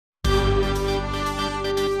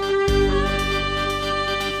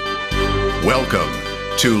Welcome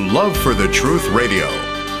to Love for the Truth Radio,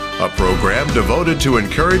 a program devoted to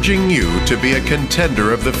encouraging you to be a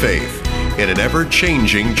contender of the faith in an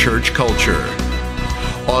ever-changing church culture.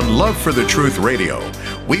 On Love for the Truth Radio,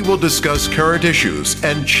 we will discuss current issues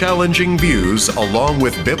and challenging views along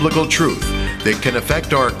with biblical truth that can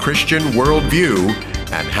affect our Christian worldview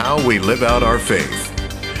and how we live out our faith.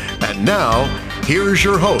 And now, here's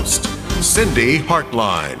your host, Cindy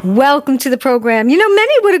Hartline. Welcome to the program. You know,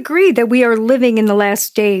 many would agree that we are living in the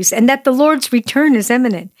last days and that the Lord's return is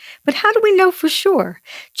imminent. But how do we know for sure?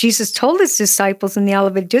 Jesus told his disciples in the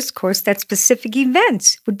Olivet Discourse that specific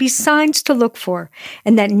events would be signs to look for,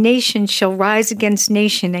 and that nation shall rise against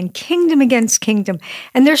nation and kingdom against kingdom,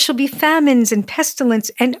 and there shall be famines and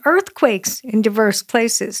pestilence and earthquakes in diverse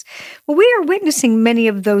places. Well, we are witnessing many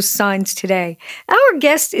of those signs today. Our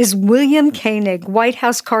guest is Bill Koenig, White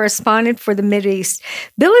House Correspondent for the Mideast.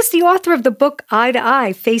 Bill is the author of the book Eye to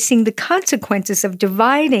Eye, Facing the Consequences of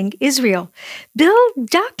Dividing Israel. Bill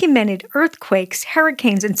documented earthquakes,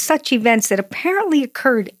 hurricanes, and such events that apparently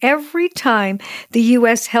occurred every time the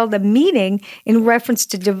U.S. held a meeting in reference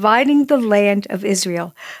to dividing the land of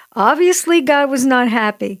Israel. Obviously, God was not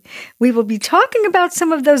happy. We will be talking about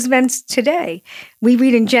some of those events today. We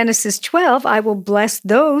read in Genesis 12, I will bless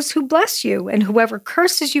those who bless you, and whoever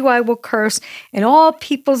curses you I will curse, and all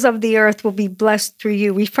peoples of the earth will be blessed through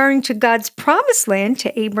you, referring to God's promised land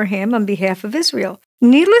to Abraham on behalf of Israel.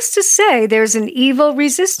 Needless to say, there's an evil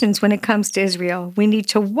resistance when it comes to Israel. We need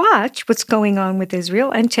to watch what's going on with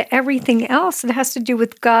Israel and to everything else that has to do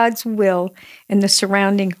with God's will and the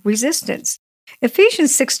surrounding resistance.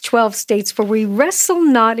 Ephesians 6:12 states, For we wrestle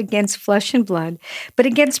not against flesh and blood, but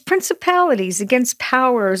against principalities, against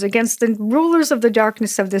powers, against the rulers of the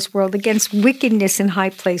darkness of this world, against wickedness in high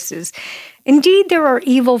places. Indeed, there are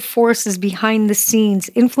evil forces behind the scenes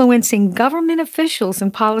influencing government officials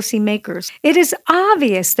and policymakers. It is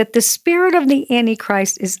obvious that the spirit of the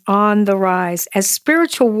Antichrist is on the rise, as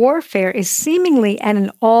spiritual warfare is seemingly at an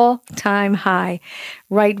all-time high.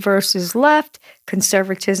 Right versus left,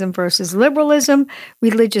 conservatism versus liberalism,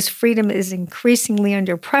 religious freedom is increasingly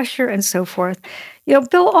under pressure, and so forth. You know,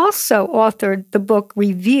 Bill also authored the book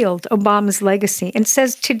Revealed, Obama's Legacy, and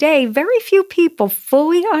says today very few people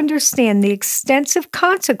fully understand the extensive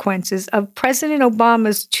consequences of President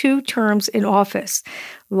Obama's 2 terms in office.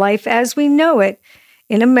 Life as we know it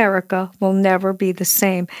in America will never be the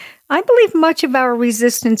same. I believe much of our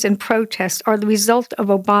resistance and protests are the result of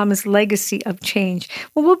Obama's legacy of change.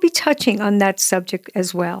 Well, we'll be touching on that subject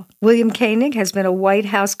as well. Bill Koenig has been a White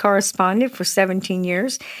House correspondent for 17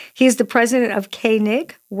 years. He is the president of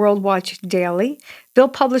Koenig, World Watch Daily. Bill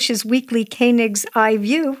publishes weekly Koenig's Eye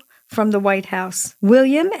View from the White House.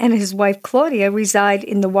 William and his wife Claudia reside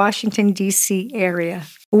in the Washington, D.C. area.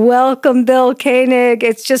 Welcome, Bill Koenig.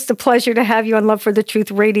 It's just a pleasure to have you on Love for the Truth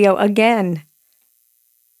Radio again.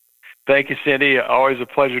 Thank you, Cindy. Always a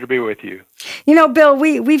pleasure to be with you. You know, Bill,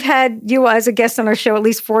 we've had you as a guest on our show at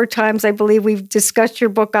least 4 times. I believe we've discussed your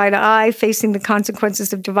book, Eye to Eye, Facing the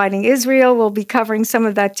Consequences of Dividing Israel. We'll be covering some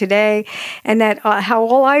of that today, and that how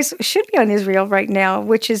all eyes should be on Israel right now,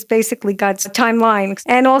 which is basically God's timeline.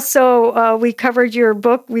 And also, we covered your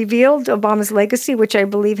book, Revealed, Obama's Legacy, which I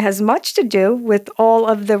believe has much to do with all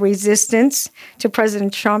of the resistance to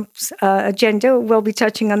President Trump's agenda. We'll be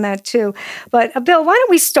touching on that too. But, Bill, why don't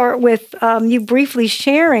we start with you briefly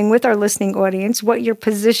sharing with our listening audience what your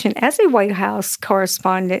position as a White House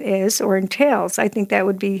correspondent is or entails. I think that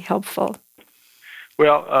would be helpful.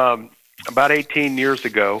 Well, about 18 years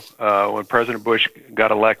ago, when President Bush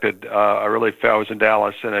got elected, I was in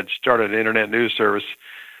Dallas and had started an internet news service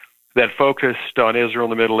that focused on Israel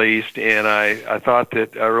and the Middle East, and I thought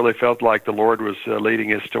that I really felt like the Lord was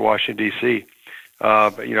leading us to Washington, D.C.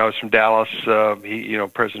 But, I was from Dallas.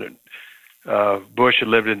 President Bush had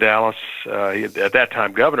lived in Dallas, at that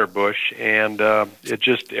time Governor Bush, and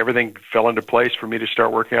everything fell into place for me to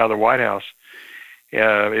start working out of the White House.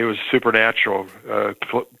 It was supernatural.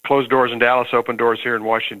 Closed doors in Dallas, open doors here in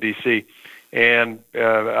Washington, D.C. And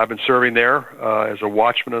I've been serving there as a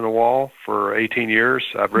watchman on the wall for 18 years.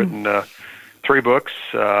 I've written 3 books.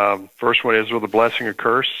 First one, Israel, the Blessing or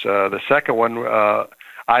Curse. The second one,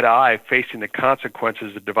 Eye to Eye, Facing the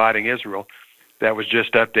Consequences of Dividing Israel. That was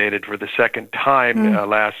just updated for the second time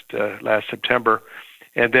last September.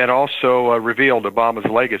 And then also Revealed, Obama's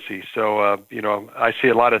Legacy. So, I see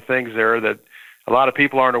a lot of things there that a lot of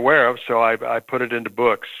people aren't aware of, so I put it into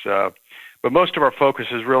books. But most of our focus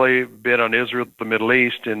has really been on Israel, the Middle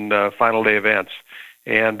East, and final day events.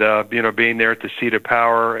 And, being there at the seat of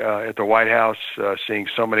power at the White House, seeing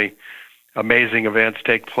so many amazing events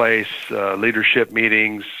take place, leadership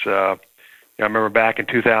meetings, I remember back in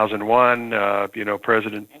 2001,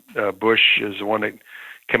 President Bush is the one that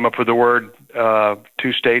came up with the word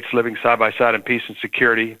two states living side by side in peace and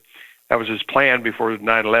security. That was his plan before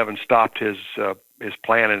 9/11 stopped his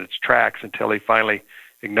plan in its tracks until he finally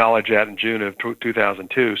acknowledged that in June of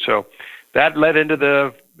 2002. So that led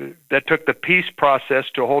into that took the peace process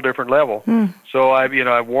to a whole different level. So I've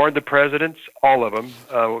warned the presidents, all of them,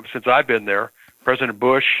 since I've been there, President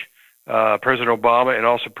Bush, President Obama, and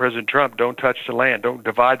also President Trump, don't touch the land, don't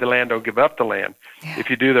divide the land, don't give up the land. Yeah. If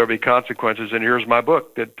you do, there'll be consequences. And here's my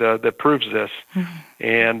book that proves this.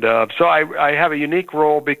 And so I have a unique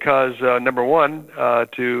role because number one,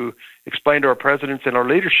 to explain to our presidents and our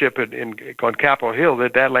leadership on Capitol Hill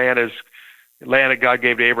that land is land that God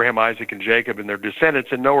gave to Abraham, Isaac, and Jacob and their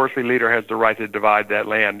descendants, and no earthly leader has the right to divide that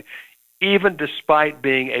land, even despite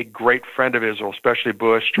being a great friend of Israel, especially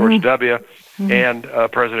Bush, George W., and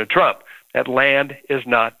President Trump. That land is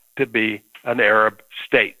not to be an Arab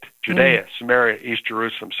state, Judea, Samaria, East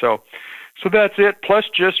Jerusalem. So that's it, plus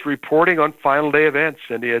just reporting on final day events,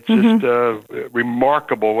 and it's just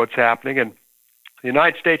remarkable what's happening. And the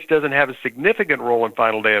United States doesn't have a significant role in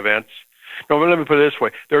final day events. No, let me put it this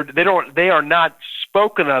way: they are not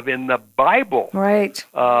spoken of in the Bible. Right.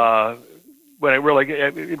 When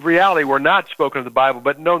in reality, we're not spoken of the Bible,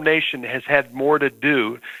 but no nation has had more to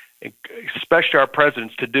do, especially our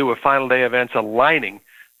presidents, to do with final day events aligning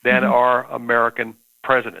than our American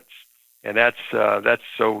presidents, and that's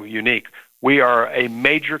so unique. We are a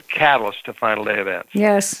major catalyst to final day events.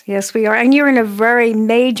 Yes, we are. And you're in a very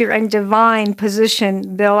major and divine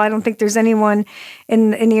position, Bill. I don't think there's anyone in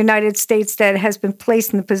the United States that has been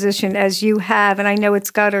placed in the position as you have, and I know it's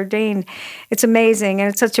God ordained. It's amazing, and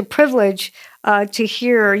it's such a privilege to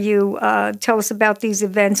hear you tell us about these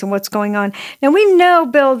events and what's going on. Now, we know,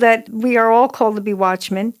 Bill, that we are all called to be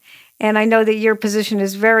watchmen. And I know that your position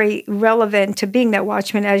is very relevant to being that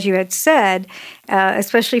watchman, as you had said,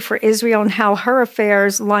 especially for Israel and how her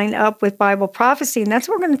affairs line up with Bible prophecy. And that's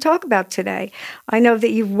what we're going to talk about today. I know that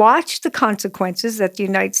you've watched the consequences that the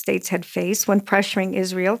United States had faced when pressuring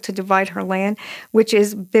Israel to divide her land, which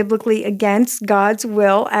is biblically against God's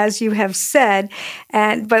will, as you have said.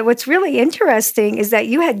 But what's really interesting is that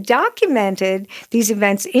you had documented these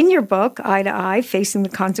events in your book, Eye to Eye, Facing the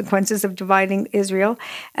Consequences of Dividing Israel.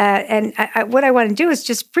 And what I want to do is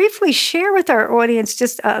just briefly share with our audience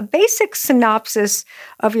just a basic synopsis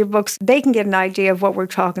of your books. They can get an idea of what we're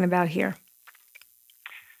talking about here.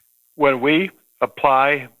 When we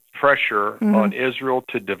apply pressure on Israel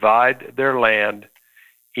to divide their land,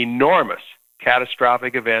 enormous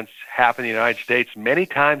catastrophic events happen in the United States many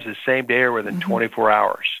times the same day or within 24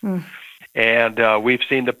 hours. And we've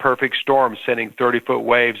seen the perfect storm sending 30-foot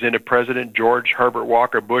waves into President George Herbert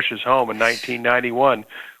Walker Bush's home in 1991,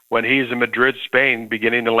 when he's in Madrid, Spain,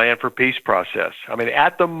 beginning the Land for Peace process. I mean,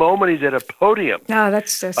 at the moment he's at a podium. No,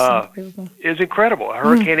 that's unbelievable. It's incredible.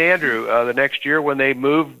 Hurricane Andrew, the next year when they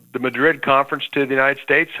moved the Madrid conference to the United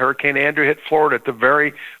States, Hurricane Andrew hit Florida at the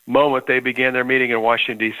very moment they began their meeting in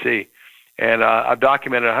Washington, D.C. And I've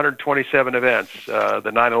documented 127 events, the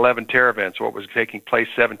 9/11 terror events, what was taking place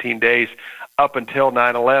 17 days up until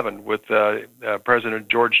 9/11 with President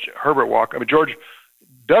George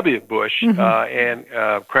W. Bush and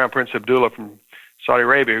Crown Prince Abdullah from Saudi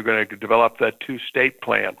Arabia are going to develop that two-state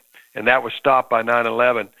plan, and that was stopped by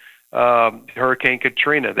 9/11. Hurricane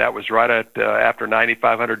Katrina, that was right after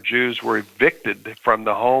 9,500 Jews were evicted from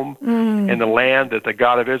the home and the land that the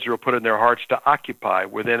God of Israel put in their hearts to occupy.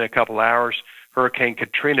 Within a couple hours, Hurricane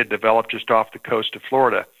Katrina developed just off the coast of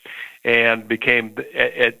Florida and became,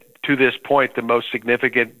 to this point, the most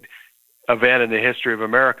significant event in the history of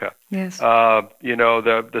America. Yes.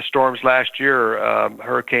 The storms last year,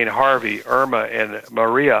 Hurricane Harvey, Irma, and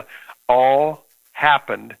Maria, all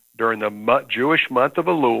happened during the Jewish month of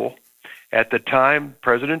Elul. At the time,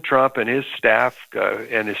 President Trump and his staff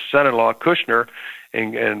and his son-in-law Kushner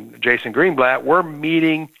and Jason Greenblatt were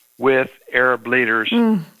meeting with Arab leaders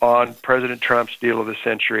on President Trump's deal of the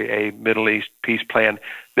century, a Middle East peace plan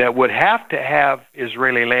that would have to have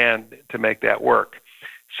Israeli land to make that work.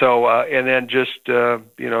 So, and then just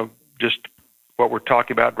what we're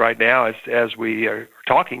talking about right now as we are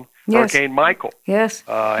talking, Hurricane Michael. Yes.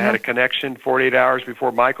 Had a connection 48 hours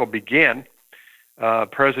before Michael began.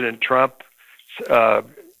 President Trump's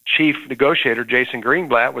chief negotiator, Jason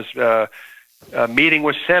Greenblatt, was meeting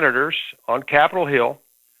with senators on Capitol Hill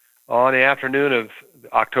on the afternoon of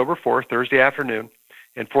October 4th, Thursday afternoon.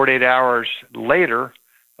 And 48 hours later,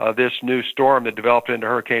 this new storm that developed into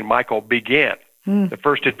Hurricane Michael began. The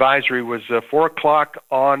first advisory was 4 o'clock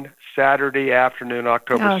on Saturday afternoon,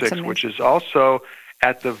 October 6th, which is also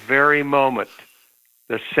at the very moment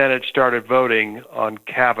the Senate started voting on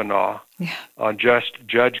Kavanaugh, on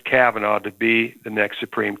Judge Kavanaugh to be the next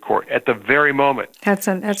Supreme Court at the very moment. That's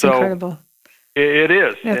incredible. It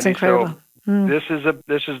is. That's incredible. So this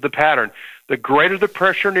is the pattern. The greater the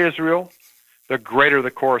pressure in Israel, the greater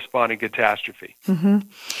the corresponding catastrophe. Mm-hmm.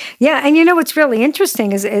 Yeah, and you know what's really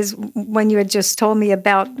interesting is when you had just told me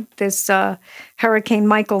about this Hurricane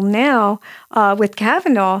Michael now with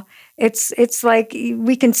Kavanaugh, it's like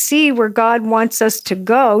we can see where God wants us to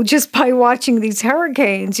go just by watching these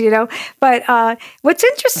hurricanes, you know. But what's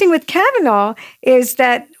interesting with Kavanaugh is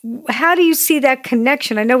that how do you see that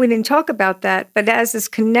connection? I know we didn't talk about that, but as this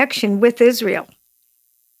connection with Israel.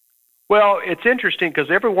 Well, it's interesting because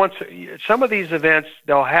some of these events,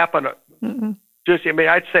 they'll happen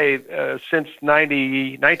I'd say since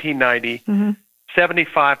 1990,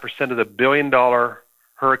 75% of the billion-dollar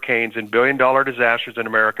hurricanes and billion-dollar disasters in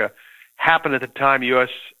America happened at the time the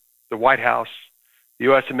White House, the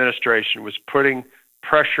U.S. administration was putting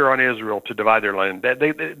pressure on Israel to divide their land.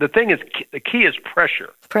 The key is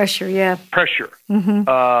pressure. Pressure, yeah. Pressure.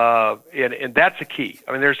 And that's the key.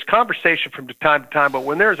 I mean, there's conversation from time to time, but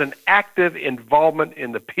when there's an active involvement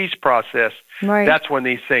in the peace process, that's when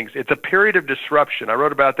these things, it's a period of disruption. I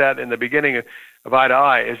wrote about that in the beginning of Eye to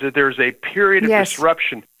Eye, is that there's a period of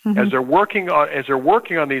disruption. As they're working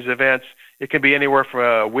on these events, it can be anywhere from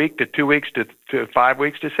a week to 2 weeks to 5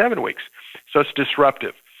 weeks to 7 weeks. So it's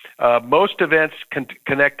disruptive. Most events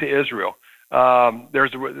connect to Israel.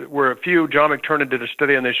 Were a few, John McTernan did a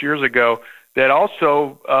study on this years ago, that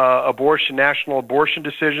also national abortion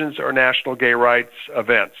decisions or national gay rights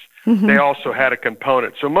events. They also had a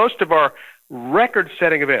component. So most of our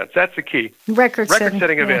record-setting events, that's the key.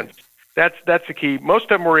 Record-setting events, that's the key. Most of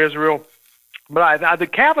them were Israel. But the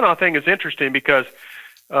Kavanaugh thing is interesting because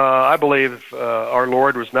I believe our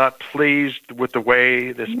Lord was not pleased with the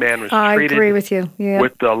way this man was treated. I agree with you. Yeah.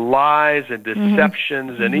 With the lies and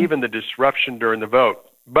deceptions and even the disruption during the vote.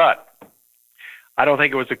 But I don't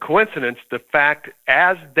think it was a coincidence, the fact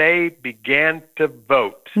as they began to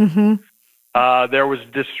vote, there was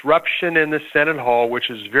disruption in the Senate hall, which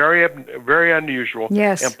is very, very unusual.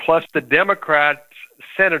 Yes. And plus the Democrat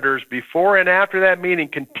senators before and after that meeting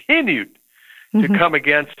continued to come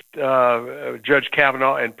against Judge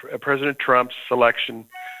Kavanaugh and President Trump's selection,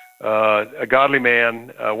 a godly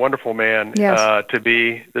man, a wonderful man, to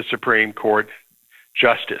be the Supreme Court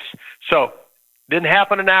justice. So didn't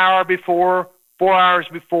happen an hour before, 4 hours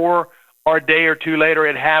before, or a day or two later.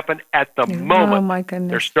 It happened at the moment. Oh, my goodness.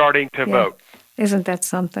 They're starting to vote. Isn't that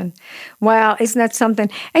something? Wow, isn't that something?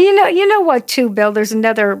 And you know what, too, Bill? There's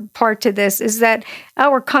another part to this, is that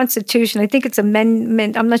our Constitution, I think it's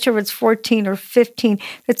amendment, I'm not sure if it's 14 or 15,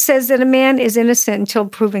 that says that a man is innocent until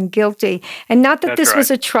proven guilty. And not that this was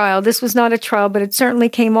a trial. This was not a trial, but it certainly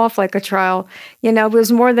came off like a trial. You know, it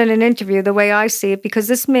was more than an interview, the way I see it, because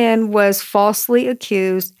this man was falsely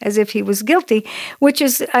accused as if he was guilty, which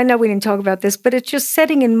is, I know we didn't talk about this, but it's just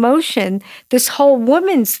setting in motion this whole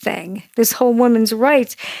woman's thing, this whole women's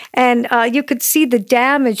rights. And you could see the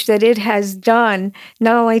damage that it has done,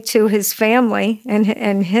 not only to his family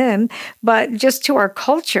and him, but just to our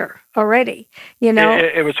culture already. You know,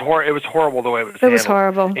 it was horrible the way it was handled. It was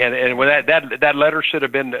horrible. And when that letter should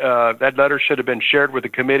have been shared with the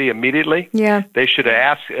committee immediately. Yeah, they should have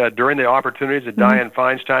asked during the opportunities that Dianne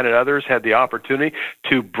Feinstein and others had the opportunity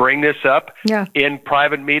to bring this up in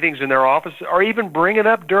private meetings in their office, or even bring it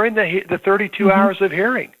up during the 32 hours of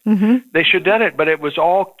hearing. They should have done it, but it was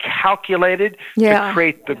all calculated to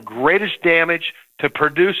create the greatest damage, to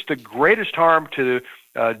produce the greatest harm to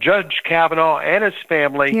Judge Kavanaugh and his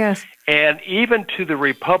family, and even to the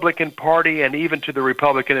Republican Party and even to the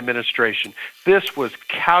Republican administration. This was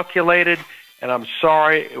calculated, and I'm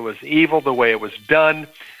sorry, it was evil the way it was done.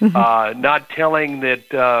 Not telling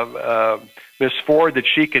that Ms. Ford that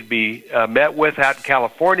she could be met with out in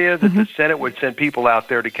California, that the Senate would send people out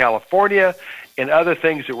there to California, and other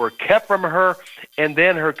things that were kept from her, and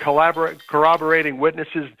then her corroborating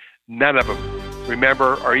witnesses, none of them,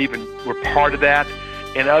 remember, or even were part of that,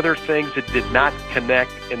 and other things that did not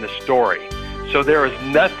connect in the story. So there is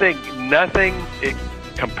nothing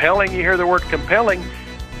compelling. You hear the word compelling,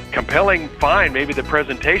 fine, maybe the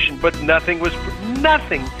presentation, but nothing was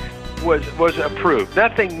approved.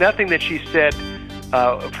 Nothing that she said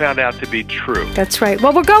found out to be true. That's right.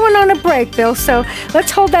 Well, we're going on a break, Bill, so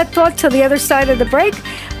let's hold that thought till the other side of the break.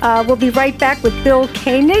 We'll be right back with Bill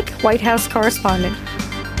Koenig, White House Correspondent.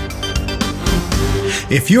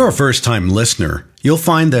 If you're a first-time listener, you'll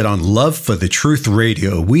find that on Love for the Truth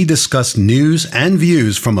Radio, we discuss news and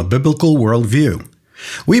views from a biblical worldview.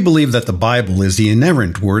 We believe that the Bible is the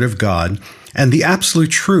inerrant Word of God, and the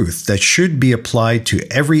absolute truth that should be applied to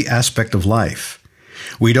every aspect of life.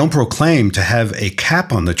 We don't proclaim to have a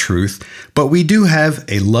cap on the truth, but we do have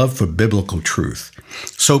a love for biblical truth.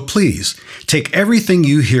 So please, take everything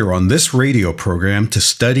you hear on this radio program to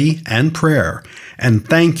study and prayer. And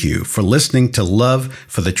thank you for listening to Love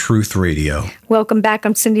for the Truth Radio. Welcome back.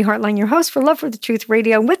 I'm Cindy Hartline, your host for Love for the Truth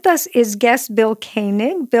Radio. With us is guest Bill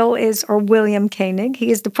Koenig. William Koenig.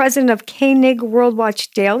 He is the president of Koenig World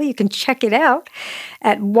Watch Daily. You can check it out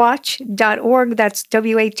at watch.org. That's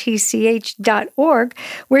watch.org,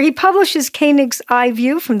 where he publishes Koenig's Eye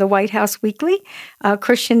View from the White House Weekly.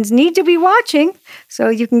 Christians need to be watching, so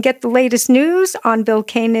you can get the latest news on Bill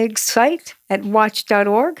Koenig's site at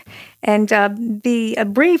watch.org and be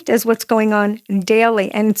briefed as what's going on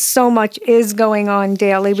daily. And so much is going on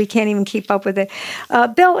daily. We can't even keep up with it.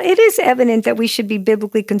 Bill, it is evident that we should be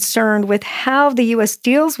biblically concerned with how the U.S.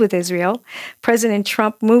 deals with Israel. President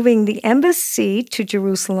Trump moving the embassy to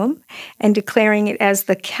Jerusalem and declaring it as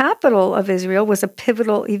the capital of Israel was a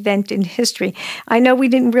pivotal event in history. I know we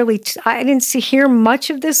didn't really, I didn't hear much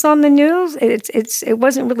of this on the news. It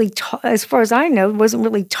wasn't really, as far as I know, it wasn't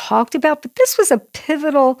really talked about, but this was a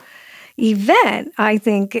pivotal event, I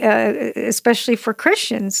think, especially for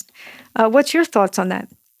Christians. What's your thoughts on that?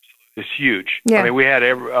 It's huge. Yeah. I mean, we had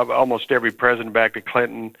almost every president back to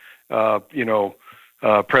Clinton,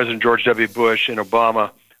 President George W. Bush and Obama,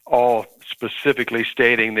 all specifically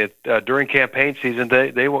stating that during campaign season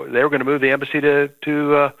they were going to move the embassy to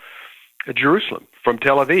Jerusalem from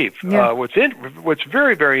Tel Aviv. Yeah. What's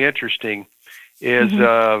very, very interesting is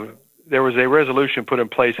there was a resolution put in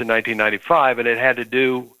place in 1995, and it had to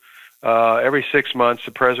do every 6 months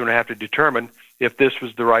the president would have to determine if this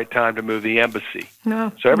was the right time to move the embassy.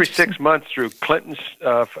 No, so every 6 months through Clinton's,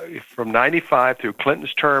 from 95 through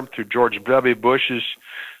Clinton's term, through George W. Bush's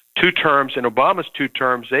 2 terms and Obama's 2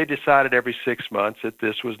 terms, they decided every 6 months that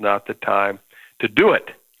this was not the time to do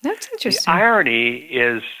it. That's interesting. The irony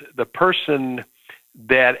is the person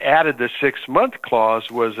that added the 6-month clause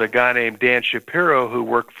was a guy named Dan Shapiro, who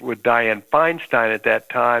worked with Dianne Feinstein at that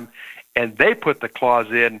time, and they put the clause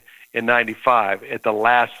in 95 at the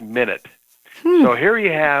last minute. So here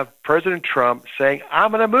you have President Trump saying,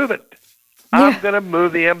 I'm going to move it. I'm going to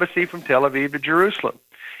move the embassy from Tel Aviv to Jerusalem.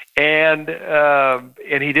 And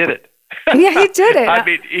he did it. Yeah, he did it. I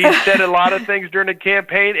mean, he said a lot of things during the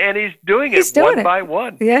campaign, and he's doing it one by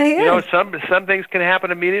one. Yeah, he is. Some things can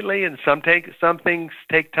happen immediately, and some things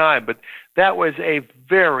take time. But that was a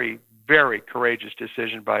very, very courageous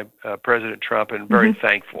decision by President Trump, and very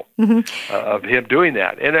thankful of him doing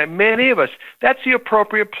that. And many of us, that's the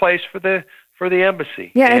appropriate place for the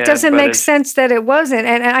embassy. Yeah, it doesn't make sense that it wasn't.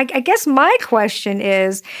 And I guess my question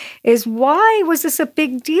is why was this a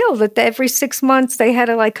big deal that every 6 months they had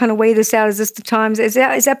to kind of weigh this out? Is this the times? Is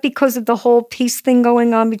that because of the whole peace thing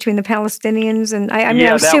going on between the Palestinians? And I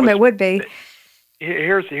assume it would be.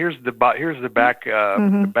 Here's the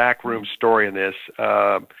backroom story in this.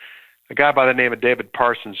 A guy by the name of David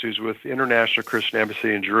Parsons, who's with the International Christian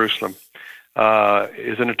Embassy in Jerusalem,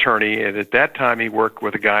 is an attorney, and at that time he worked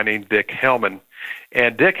with a guy named Dick Hellman.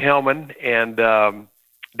 And Dick Hellman and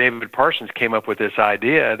David Parsons came up with this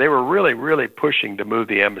idea. They were really, really pushing to move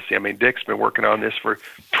the embassy. I mean, Dick's been working on this for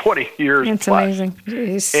 20 years. It's plus. Amazing.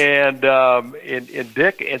 Jeez. And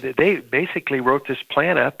Dick, and they basically wrote this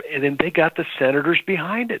plan up, and then they got the senators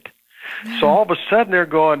behind it. So all of a sudden they're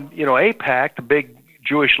going, AIPAC, the big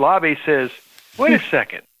Jewish lobby, says, wait a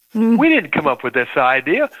second. We didn't come up with this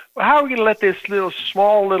idea. How are we going to let this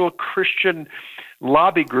small little Christian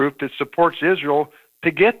lobby group that supports Israel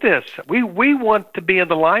to get this? We want to be in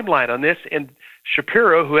the limelight on this. And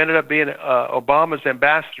Shapiro, who ended up being Obama's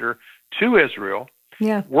ambassador to Israel,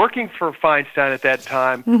 working for Feinstein at that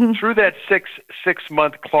time, threw that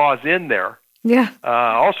six-month clause in there. Yeah.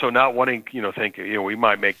 Also not wanting, thinking, we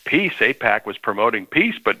might make peace. AIPAC was promoting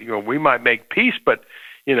peace, but, we might make peace, but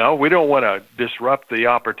we don't want to disrupt the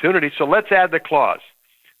opportunity, so let's add the clause.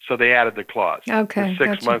 So they added the clause, the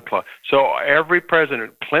 6-month clause. So every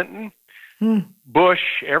president, Clinton,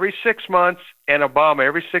 Bush, every 6 months, and Obama,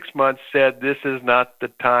 every 6 months, said this is not the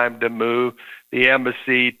time to move the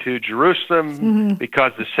embassy to Jerusalem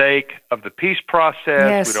because the sake of the peace process.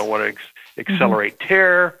 Yes. We don't want to accelerate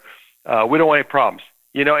terror. We don't want any problems.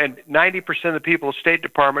 And 90% of the people at the State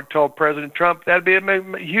Department told President Trump that'd be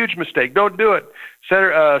a huge mistake. Don't do it.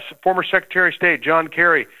 Former Secretary of State John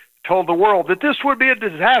Kerry told the world that this would be a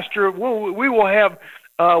disaster. We will have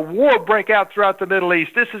war break out throughout the Middle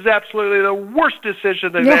East. This is absolutely the worst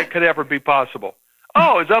decision that could ever be possible.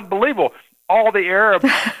 Oh, it's unbelievable. All the Arab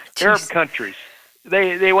countries,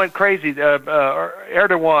 they went crazy.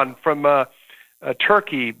 Erdogan from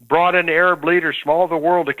Turkey brought in Arab leaders from all over the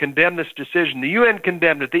world to condemn this decision. The UN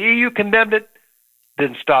condemned it. The EU condemned it.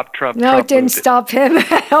 Didn't stop Trump. No, Trump it didn't stop him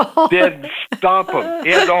at all. Didn't stop him.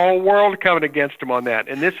 He had the whole world coming against him on that.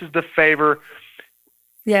 And this is the favor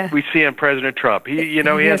we see in President Trump. He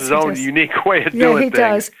has his own unique way of doing things.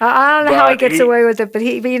 Yeah, he does. I don't know how he gets away with it, but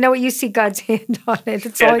you know what? You see God's hand on it.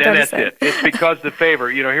 That's all I got to say. That's it. It's because of the favor.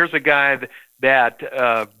 Here's a guy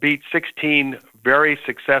that beat 16 very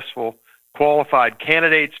successful, qualified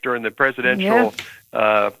candidates during the presidential,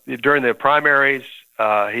 during the primaries.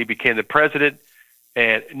 He became the president.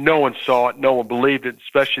 And no one saw it, no one believed it,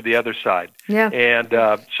 especially the other side. Yeah. And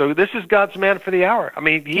so this is God's man for the hour. I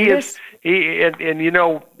mean, he is.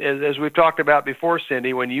 As we've talked about before,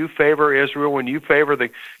 Cindy, when you favor Israel, when you favor the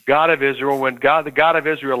God of Israel, when the God of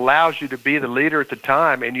Israel allows you to be the leader at the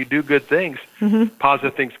time, and you do good things,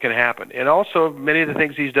 positive things can happen. And also, many of the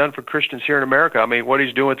things he's done for Christians here in America. I mean, what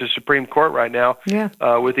he's doing at the Supreme Court right now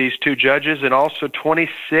with these two judges, and also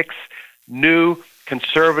 26 new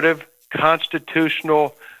conservative,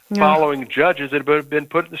 constitutional following judges that have been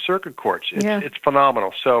put in the circuit courts. It's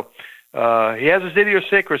phenomenal. So he has his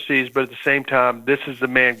idiosyncrasies, but at the same time, this is the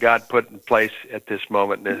man God put in place at this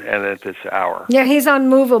moment and at this hour. Yeah, he's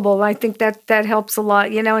unmovable. I think that helps a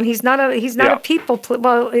lot, and he's not a people.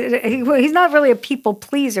 He's not really a people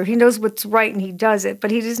pleaser. He knows what's right and he does it,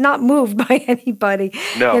 but he is not moved by anybody.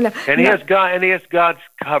 No, and he has God's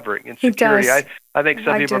covering and security. I think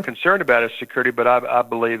some people are concerned about his security, but I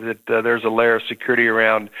believe that there's a layer of security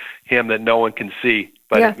around him that no one can see,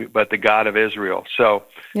 but the God of Israel. So,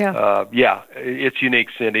 it's unique,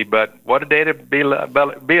 Cindy. But what a day to be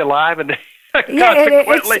alive, and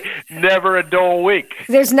consequently, never a dull week.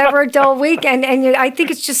 There's never a dull week, and I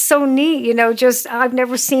think it's just so neat. I've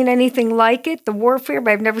never seen anything like it, the warfare,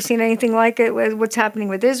 but I've never seen anything like it with what's happening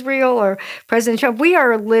with Israel or President Trump. We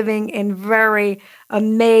are living in very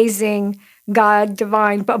amazing, God,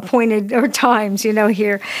 divine appointed times,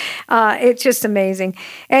 here. It's just amazing.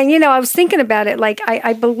 And, I was thinking about it, like,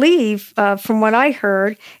 I believe, from what I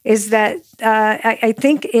heard, is that I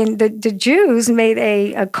think in the Jews made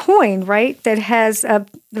a coin, right, that has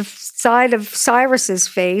the side of Cyrus's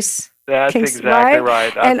face. That's exactly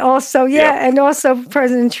right. And also, and also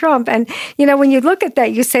President Trump. And, when you look at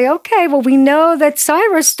that, you say, okay, well, we know that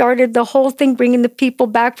Cyrus started the whole thing, bringing the people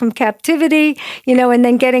back from captivity, and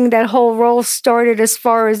then getting that whole role started as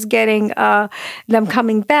far as getting them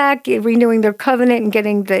coming back, renewing their covenant,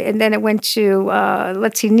 and then it went to,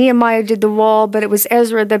 Nehemiah did the wall, but it was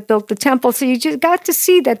Ezra that built the temple. So you just got to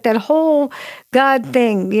see that whole God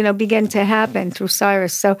thing, began to happen through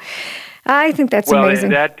Cyrus. So I think that's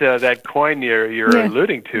amazing. Well, that coin you're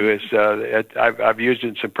alluding to is I've used it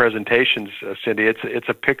in some presentations, Cindy. It's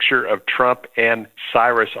a picture of Trump and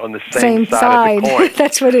Cyrus on the same side of the coin.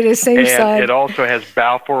 That's what it is, same side. And it also has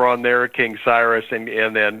Balfour on there, King Cyrus, and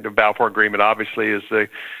then the Balfour Agreement obviously is the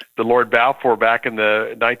Lord Balfour back in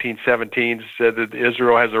the 1917s said that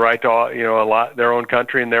Israel has the right to their own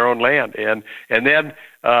country and their own land. And then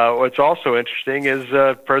what's also interesting is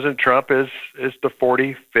President Trump is the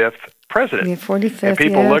 45th president. Yeah, 45th, and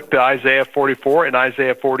people look to Isaiah 44 and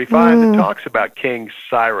Isaiah 45 that talks about King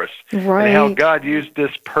Cyrus and how God used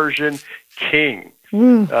this Persian king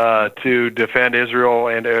to defend Israel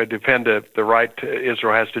and defend the right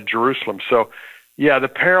Israel has to Jerusalem. So,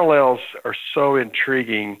 the parallels are so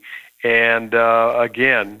intriguing. And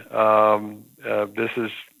again, this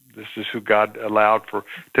is who God allowed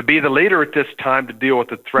to be the leader at this time to deal with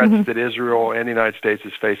the threats that Israel and the United States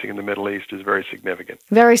is facing in the Middle East is very significant.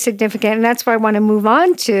 Very significant. And that's what I want to move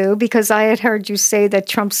on to, because I had heard you say that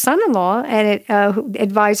Trump's son-in-law and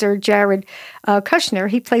advisor Jared Kushner,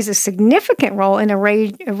 he plays a significant role in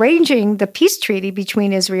arranging the peace treaty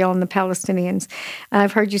between Israel and the Palestinians.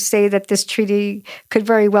 I've heard you say that this treaty could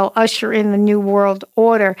very well usher in the new world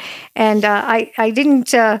order. And I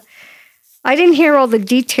didn't hear all the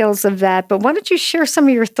details of that, but why don't you share some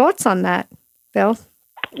of your thoughts on that, Bill?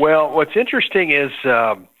 Well, what's interesting is,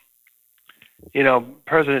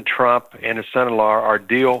 President Trump and his son-in-law are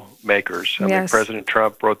deal makers. I mean, President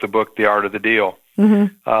Trump wrote the book, The Art of the Deal.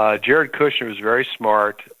 Jared Kushner was very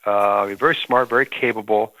smart, very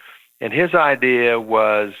capable, and his idea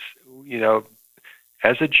was,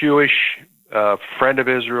 as a Jewish friend of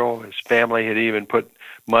Israel, his family had even put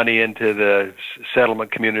money into the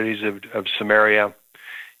settlement communities of Samaria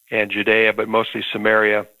and Judea, but mostly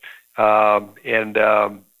Samaria. I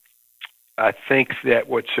think that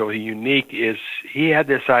what's so unique is he had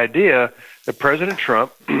this idea that President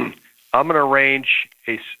Trump, I'm going to arrange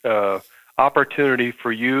a opportunity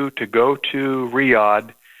for you to go to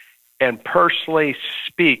Riyadh and personally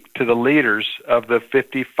speak to the leaders of the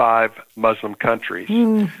 55 Muslim countries.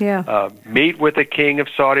 Meet with the king of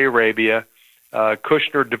Saudi Arabia.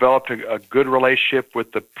 Kushner developed a good relationship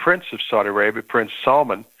with the Prince of Saudi Arabia, Prince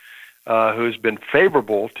Salman, who's been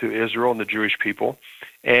favorable to Israel and the Jewish people.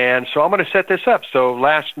 And so I'm going to set this up. So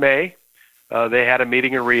last May, they had a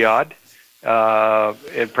meeting in Riyadh,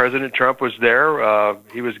 and President Trump was there.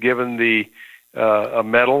 He was given a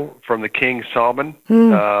medal from the King Salman,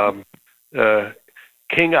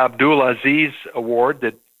 King Abdulaziz Award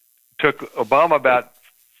that took Obama about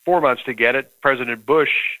 4 months to get it. President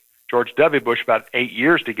Bush, George W. Bush, about 8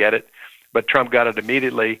 years to get it, but Trump got it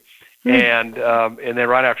immediately. And then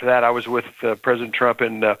right after that, I was with President Trump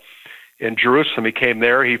in Jerusalem. He came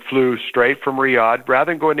there. He flew straight from Riyadh.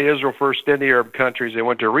 Rather than going to Israel first, then the Arab countries, they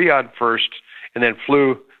went to Riyadh first and then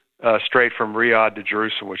flew straight from Riyadh to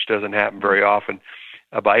Jerusalem, which doesn't happen very often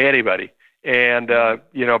by anybody. And,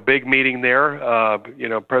 big meeting there.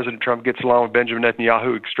 President Trump gets along with Benjamin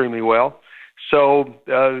Netanyahu extremely well. So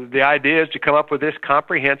the idea is to come up with this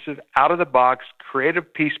comprehensive, out-of-the-box,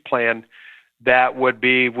 creative peace plan that would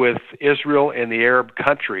be with Israel and the Arab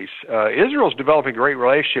countries. Israel's developing a great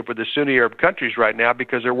relationship with the Sunni Arab countries right now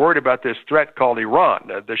because they're worried about this threat called Iran,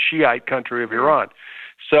 the Shiite country of Iran.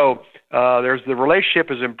 So the relationship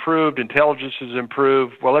has improved, intelligence has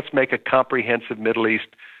improved. Well, let's make a comprehensive Middle East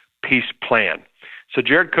peace plan. So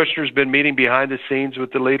Jared Kushner's been meeting behind the scenes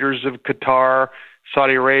with the leaders of Qatar,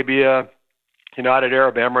 Saudi Arabia, United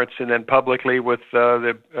Arab Emirates, and then publicly with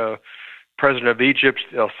the President of Egypt,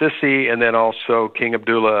 El-Sisi, and then also King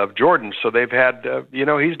Abdullah of Jordan. So they've had,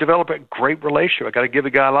 he's developed a great relationship. I got to give the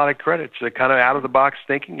guy a lot of credit. It's kind of out-of-the-box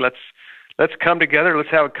thinking. Let's come together. Let's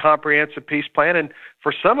have a comprehensive peace plan. And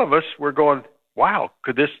for some of us, we're going, wow,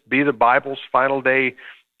 could this be the Bible's final day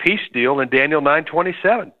peace deal in Daniel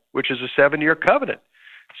 9:27, which is a 7-year covenant?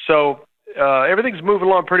 So everything's moving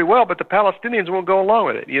along pretty well, but the Palestinians won't go along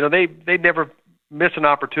with it. They never miss an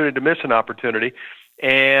opportunity to miss an opportunity.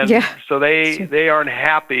 And so they aren't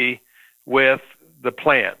happy with the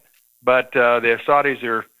plan. But the Saudis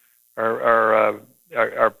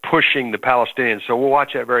are pushing the Palestinians, so we'll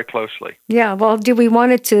watch that very closely. Yeah, well, do we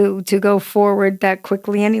want it to go forward that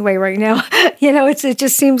quickly anyway right now? It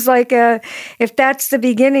just seems like if that's the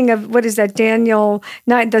beginning of, what is that, Daniel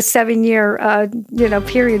 9, the 7-year,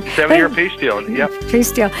 period. 7-year peace deal, yep.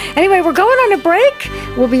 Peace deal. Anyway, we're going on a break.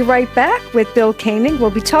 We'll be right back with Bill Koenig. We'll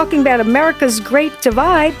be talking about America's Great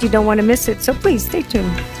Divide. You don't want to miss it, so please stay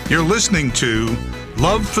tuned. You're listening to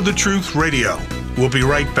Love for the Truth Radio. We'll be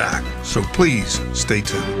right back, so please stay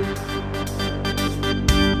tuned.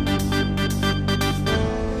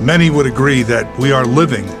 Many would agree that we are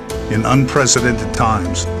living in unprecedented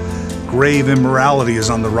times. Grave immorality is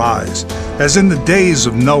on the rise, as in the days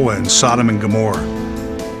of Noah and Sodom and Gomorrah.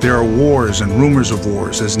 There are wars and rumors of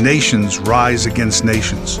wars as nations rise against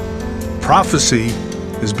nations. Prophecy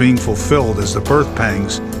is being fulfilled as the birth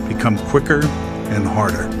pangs become quicker and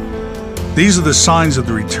harder. These are the signs of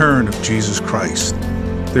the return of Jesus Christ.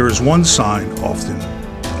 There is one sign often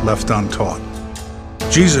left untaught.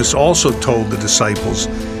 Jesus also told the disciples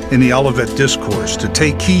in the Olivet Discourse to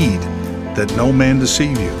take heed that no man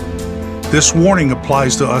deceive you. This warning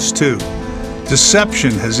applies to us too.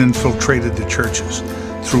 Deception has infiltrated the churches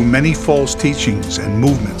through many false teachings and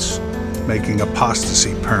movements, making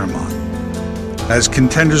apostasy paramount. As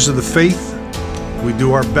contenders of the faith, we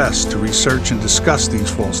do our best to research and discuss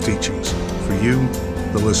these false teachings for you,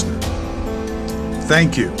 the listener.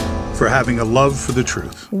 Thank you for having a love for the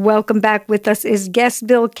truth. Welcome back. With us is guest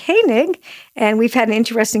Bill Koenig, and we've had an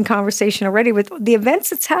interesting conversation already with the events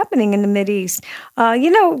that's happening in the Mideast.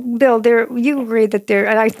 Bill, you agree that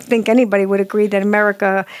and I think anybody would agree that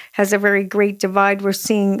America has a very great divide. We're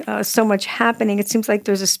seeing so much happening. It seems like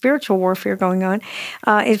there's a spiritual warfare going on.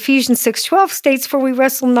 Ephesians 6:12 states, "For we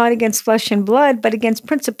wrestle not against flesh and blood, but against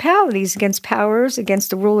principalities, against powers, against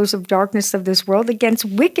the rulers of darkness of this world, against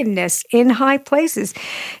wickedness in high places.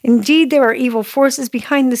 Indeed, there are evil forces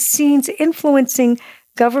behind the scenes influencing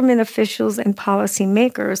government officials and policy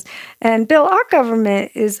makers." And Bill, our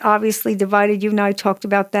government is obviously divided. You and I talked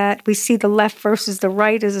about that. We see the left versus the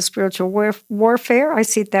right as a spiritual warfare. I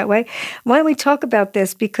see it that way. Why don't we talk about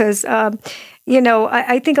this? Because,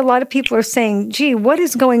 I think a lot of people are saying, gee, what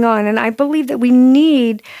is going on? And I believe that we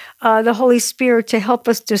need the Holy Spirit to help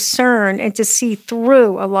us discern and to see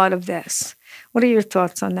through a lot of this. What are your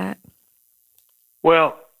thoughts on that?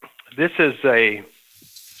 Well, this is a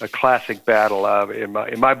classic battle.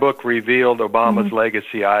 In my book, Revealed: Obama's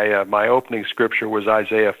Legacy, my opening scripture was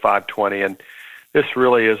Isaiah 5:20, and this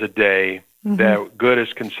really is a day that good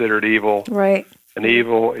is considered evil, right, and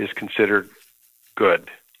evil is considered good.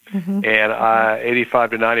 and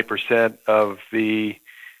 85 to 90% of the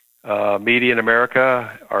media in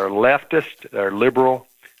America are leftist, they're liberal.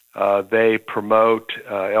 They promote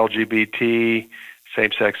LGBT,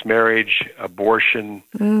 same-sex marriage, abortion,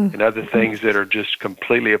 and other things that are just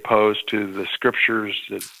completely opposed to the scriptures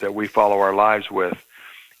that we follow our lives with.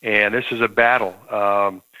 And this is a battle.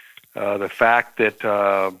 The fact that,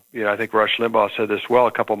 I think Rush Limbaugh said this well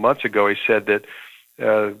a couple months ago. He said that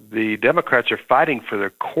the Democrats are fighting for the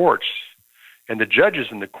courts and the judges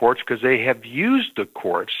in the courts because they have used the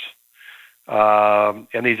courts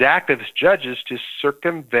and these activist judges to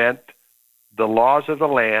circumvent the laws of the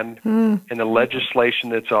land and the legislation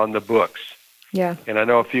that's on the books. Yeah. And I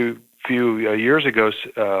know a few years ago,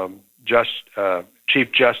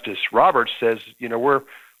 Chief Justice Roberts says, we're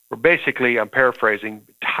basically, I'm paraphrasing,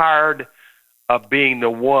 tired of being the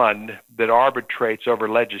one that arbitrates over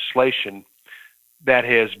legislation that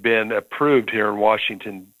has been approved here in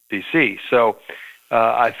Washington, D.C. So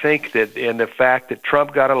I think that in the fact that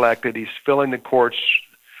Trump got elected, he's filling the courts,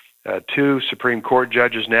 2 Supreme Court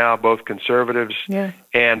judges now, both conservatives,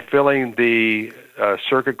 and filling the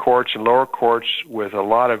circuit courts and lower courts with a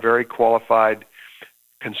lot of very qualified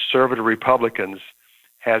conservative Republicans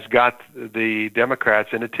has got the Democrats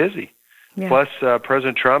in a tizzy. Yeah. Plus,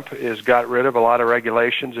 President Trump has got rid of a lot of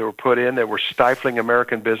regulations that were put in that were stifling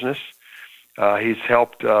American business. He's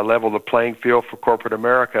helped level the playing field for corporate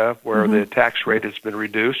America, where the tax rate has been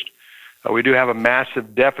reduced. We do have a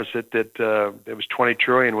massive deficit that it was $20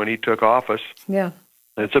 trillion when he took office. Yeah,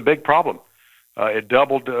 and it's a big problem. It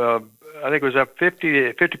doubled. I think it was up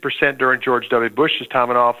 50% during George W. Bush's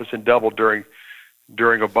time in office, and doubled during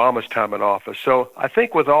Obama's time in office. So I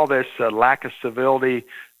think with all this lack of civility,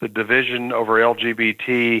 the division over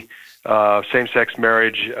LGBT, same-sex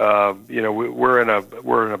marriage, we're in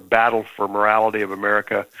a battle for morality of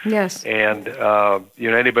America. Yes. And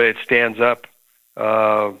anybody that stands up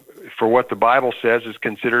for what the Bible says is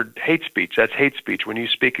considered hate speech. That's hate speech when you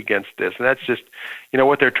speak against this, and that's just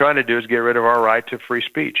what they're trying to do is get rid of our right to free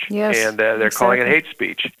speech. Yes. And they're calling it hate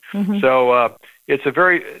speech. So it's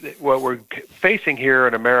what we're facing here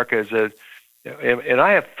in America is and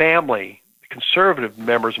I have family, conservative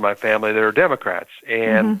members of my family that are Democrats,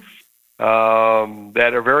 and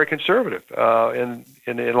that are very conservative. And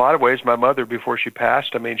in a lot of ways, my mother, before she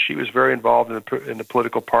passed, she was very involved in the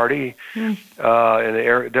political party, in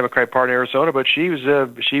the Democratic Party in Arizona, but she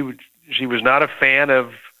was not a fan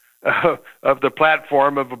of the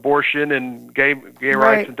platform of abortion and gay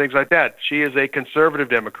rights and things like that. She is a conservative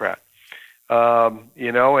Democrat. And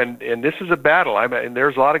this is a battle. And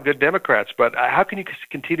there's a lot of good Democrats, but how can you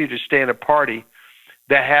continue to stay in a party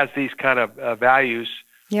that has these kind of values,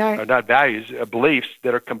 not values, beliefs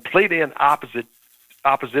that are completely in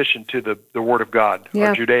opposition to the Word of God,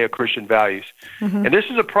 or Judeo-Christian values? And this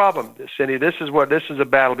is a problem, Cindy. This is a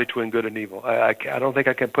battle between good and evil. I don't think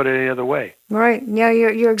I can put it any other way. Right. Yeah,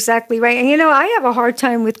 you're exactly right. And I have a hard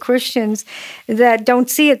time with Christians that don't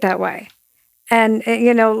see it that way. And,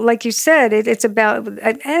 like you said, it's about,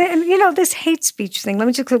 and this hate speech thing, let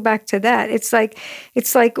me just go back to that. It's like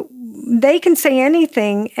they can say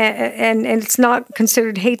anything and it's not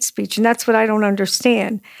considered hate speech. And that's what I don't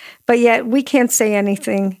understand. But yet we can't say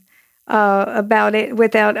anything about it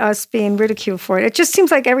without us being ridiculed for it. It just seems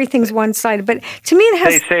like everything's one-sided. But to me, it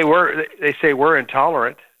has... They say we're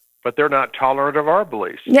intolerant, but they're not tolerant of our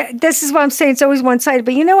beliefs. Yeah, this is what I'm saying. It's always one-sided.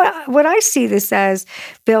 But what I see this as,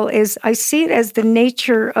 Bill, is I see it as the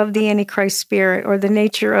nature of the Antichrist spirit, or the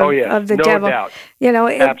nature of the devil. No doubt.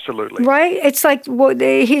 Absolutely. Right? It's like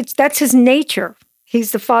that's his nature.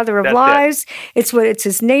 He's the father of lies. It's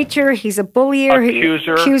his nature. He's a bullier,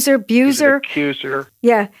 accuser, abuser. Accuser.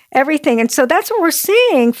 Yeah, everything. And so that's what we're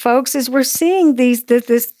seeing, folks. Is we're seeing the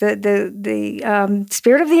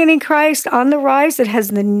spirit of the Antichrist on the rise that has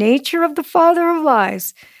the nature of the father of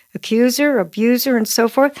lies, accuser, abuser, and so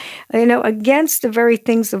forth. Against the very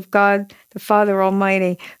things of God, the Father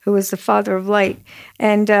Almighty, who is the Father of light.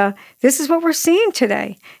 And this is what we're seeing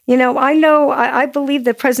today. I believe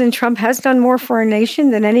that President Trump has done more for our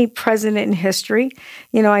nation than any president in history.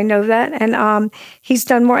 I know that. And he's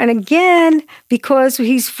done more. And again, because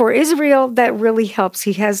he's for Israel, that really helps.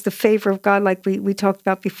 He has the favor of God, like we talked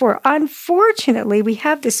about before. Unfortunately, we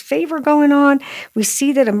have this favor going on. We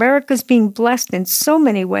see that America's being blessed in so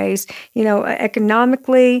many ways,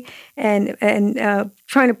 economically and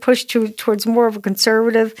trying to push towards more of a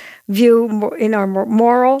conservative view in our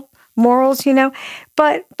morals,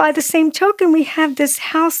 But by the same token, we have this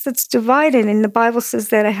house that's divided, and the Bible says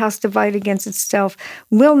that a house divided against itself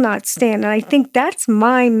will not stand. And I think that's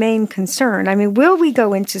my main concern. I mean, will we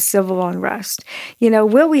go into civil unrest?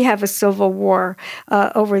 Will we have a civil war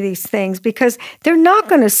over these things? Because they're not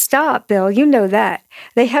going to stop, Bill. You know that.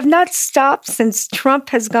 They have not stopped since Trump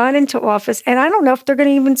has gone into office, and I don't know if they're going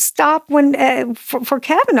to even stop when for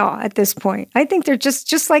Kavanaugh at this point. I think they're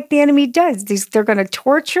just like the enemy does. They're going to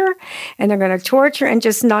torture, and they're going to torture and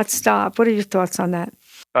just not stop. What are your thoughts on that?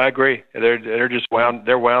 I agree. They're just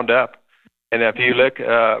wound up. And if you look,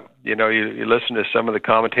 you listen to some of the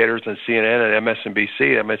commentators on CNN and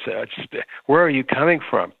MSNBC. I mean, where are you coming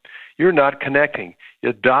from? You're not connecting.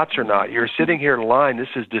 The dots are not. You're sitting here in line. This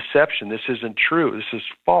is deception. This isn't true. This is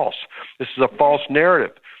false. This is a false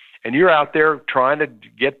narrative. And you're out there trying to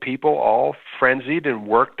get people all frenzied and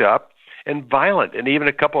worked up and violent. And even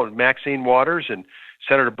a couple of Maxine Waters and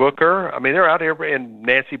Senator Booker, I mean, they're out here, and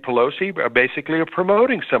Nancy Pelosi are basically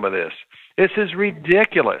promoting some of this. This is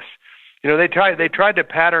ridiculous. They tried to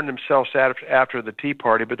pattern themselves after the Tea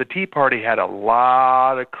Party, but the Tea Party had a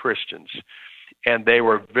lot of Christians. And they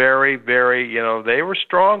were very, very, they were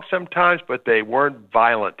strong sometimes, but they weren't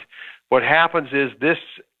violent. What happens is this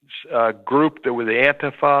group that was the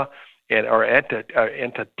Antifa or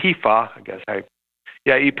Antifa, I guess.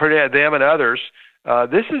 You put them and others.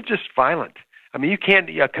 This is just violent. I mean,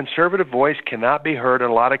 a conservative voice cannot be heard on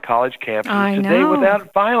a lot of college campuses today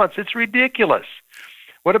without violence. It's ridiculous.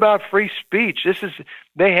 What about free speech?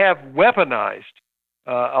 They have weaponized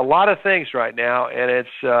a lot of things right now, and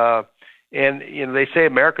it's. And they say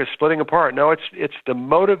America is splitting apart. No, it's the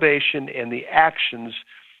motivation and the actions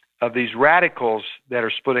of these radicals that are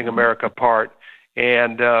splitting America apart.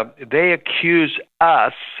 And they accuse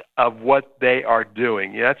us of what they are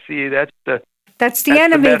doing. That's the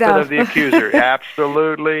enemy, the method though. Of the accuser.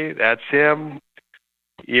 Absolutely, that's him.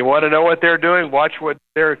 You want to know what they're doing? Watch what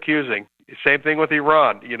they're accusing. Same thing with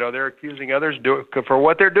Iran. They're accusing others for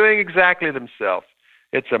what they're doing exactly themselves.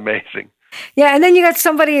 It's amazing. Yeah, and then you got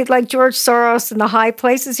somebody like George Soros in the high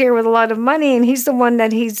places here with a lot of money, and he's the one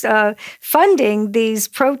that he's funding these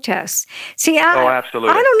protests. See, absolutely.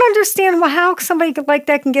 I don't understand how somebody like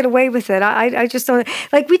that can get away with it. I just don't.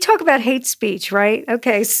 Like, we talk about hate speech, right?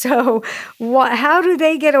 Okay, so how do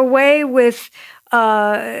they get away with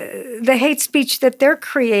the hate speech that they're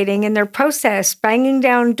creating in their protests, banging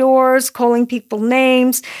down doors, calling people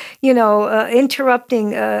names, interrupting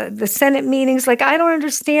the Senate meetings? Like, I don't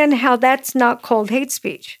understand how that's not called hate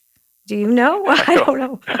speech. Do you know? I don't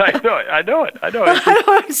know. I know it. I don't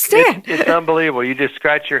understand. It's unbelievable. You just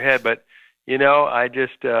scratch your head. But,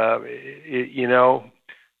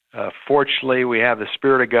 fortunately, we have the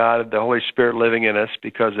Spirit of God, the Holy Spirit living in us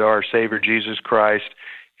because of our Savior, Jesus Christ.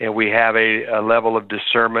 And we have a level of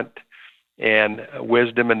discernment and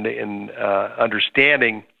wisdom and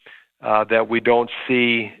understanding that we don't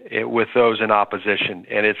see it with those in opposition,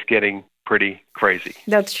 and it's getting pretty crazy.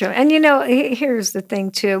 That's true. And here's the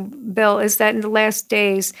thing too, Bill, is that in the last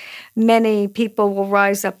days, many people will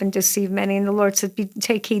rise up and deceive many. And the Lord said,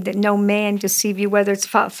 take heed that no man deceive you, whether it's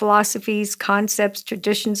philosophies, concepts,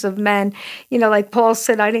 traditions of men. Like Paul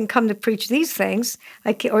said, I didn't come to preach these things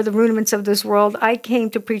or the rudiments of this world. I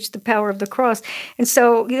came to preach the power of the cross. And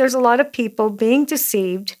so there's a lot of people being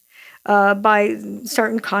deceived by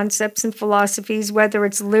certain concepts and philosophies, whether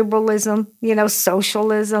it's liberalism,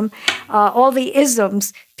 socialism, all the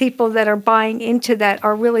isms. People that are buying into that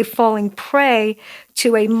are really falling prey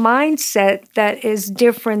to a mindset that is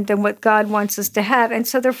different than what God wants us to have. And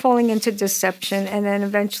so they're falling into deception and then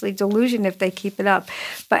eventually delusion if they keep it up.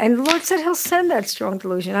 And the Lord said he'll send that strong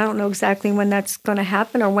delusion. I don't know exactly when that's going to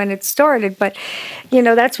happen or when it started, but,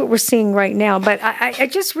 that's what we're seeing right now. But I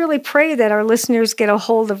just really pray that our listeners get a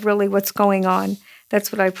hold of really what's going on.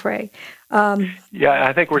 That's what I pray.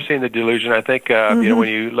 I think we're seeing the delusion. I think, when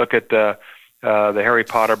you look at the Harry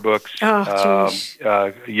Potter books,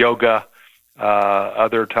 yoga,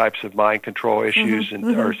 other types of mind control issues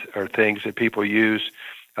or things that people use.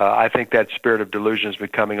 I think that spirit of delusion has been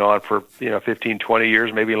coming on for 15, 20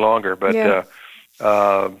 years, maybe longer. But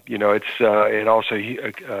it's also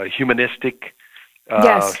humanistic,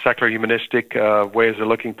 secular humanistic ways of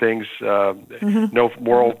looking things. No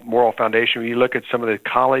moral foundation. When you look at some of the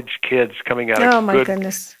college kids coming out of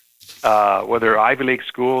goodness. Whether Ivy League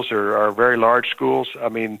schools or very large schools,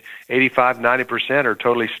 85, 90% are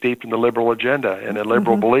totally steeped in the liberal agenda and the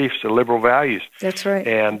liberal beliefs, the liberal values. That's right.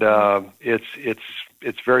 And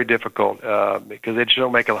it's very difficult because they just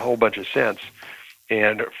don't make a whole bunch of sense.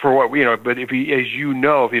 And for what but if you, as you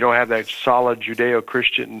know, if you don't have that solid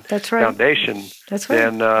Judeo-Christian foundation,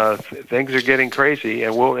 then things are getting crazy,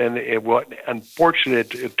 and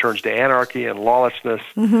unfortunately, it turns to anarchy and lawlessness,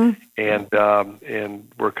 and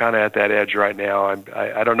we're kind of at that edge right now.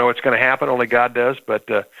 I don't know what's going to happen; only God does. But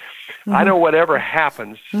I know whatever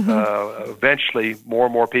happens, eventually, more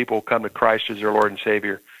and more people come to Christ as their Lord and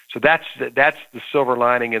Savior. So that's the silver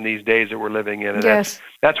lining in these days that we're living in, and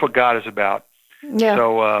that's what God is about. Yeah.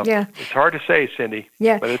 So it's hard to say, Cindy.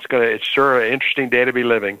 Yeah. But it's sure an interesting day to be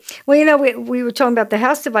living. Well, we were talking about the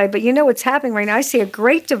house divide, but what's happening right now? I see a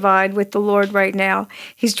great divide with the Lord right now.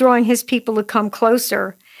 He's drawing His people to come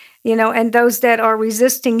closer. And those that are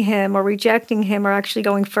resisting Him or rejecting Him are actually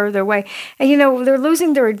going further away. And, they're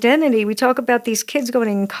losing their identity. We talk about these kids going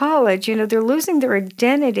in college. They're losing their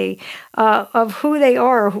identity of who they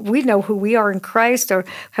are. We know who we are in Christ or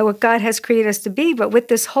what God has created us to be. But with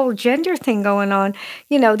this whole gender thing going on,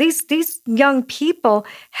 these young people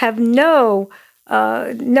have no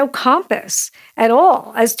compass at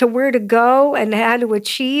all as to where to go and how to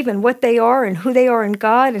achieve and what they are and who they are in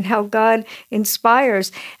God and how God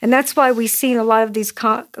inspires. And that's why we've seen a lot of these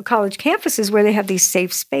college campuses where they have these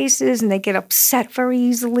safe spaces and they get upset very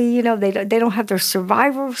easily. They don't have their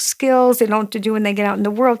survival skills. They don't know what to do when they get out in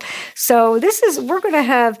the world. So we're going to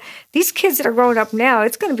have these kids that are growing up now.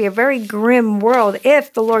 It's going to be a very grim world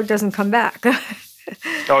if the Lord doesn't come back.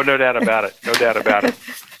 Oh, no doubt about it. No doubt about it.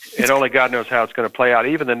 And only God knows how it's going to play out.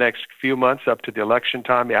 Even the next few months up to the election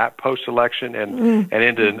time, post-election, and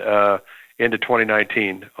into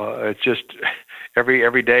 2019. It's just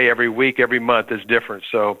every day, every week, every month is different.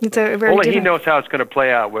 So only He knows how it's going to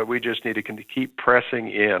play out. We just need to keep pressing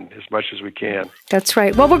in as much as we can. That's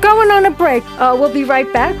right. Well, we're going on a break. We'll be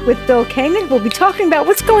right back with Bill Koenig. We'll be talking about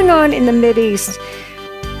what's going on in the Mideast.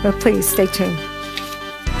 But please stay tuned.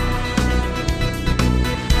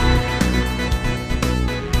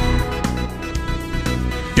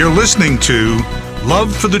 You're listening to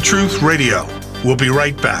Love for the Truth Radio. We'll be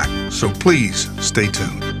right back, so please stay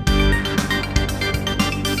tuned.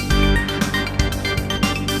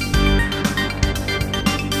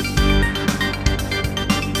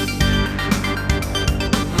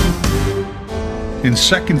 In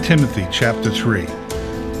 2 Timothy chapter 3,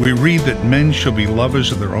 we read that men shall be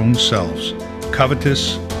lovers of their own selves,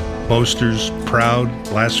 covetous, boasters, proud,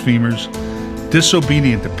 blasphemers,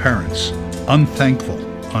 disobedient to parents, unthankful,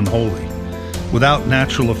 unholy, without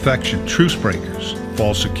natural affection, truce breakers,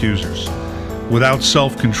 false accusers, without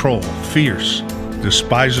self-control, fierce,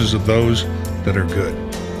 despisers of those that are good,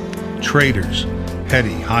 traitors,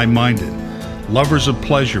 heady, high-minded, lovers of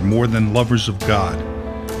pleasure more than lovers of God,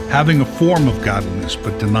 having a form of godliness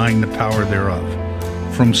but denying the power thereof.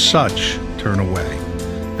 From such turn away.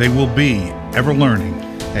 They will be ever learning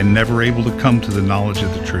and never able to come to the knowledge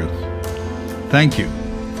of the truth. Thank you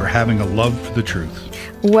for having a love for the truth.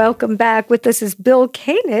 Welcome back. With us is Bill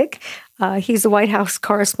Koenig. He's the White House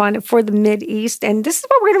Correspondent for the Mideast. And this is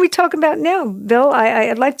what we're going to be talking about now. Bill,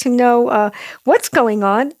 I'd like to know what's going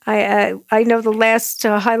on. I know the last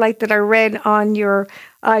highlight that I read on your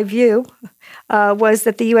iView was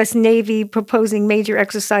that the U.S. Navy proposing major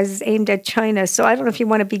exercises aimed at China. So I don't know if you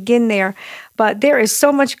want to begin there, but there is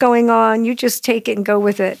so much going on. You just take it and go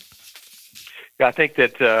with it. Yeah, I think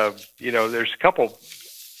that, there's a couple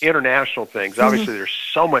international things. Obviously, there's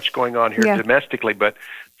so much going on here domestically, but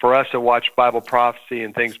for us to watch Bible prophecy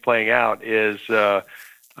and things playing out is,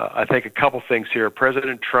 I think, a couple things here.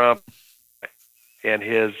 President Trump and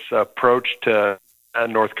his approach to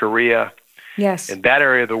North Korea. Yes. In that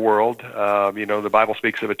area of the world, the Bible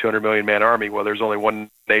speaks of a 200 million man army. Well, there's only one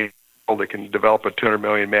nation that can develop a 200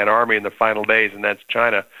 million man army in the final days, and that's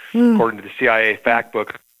China. According to the CIA fact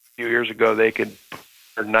book, a few years ago, they could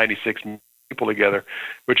put 96 people together,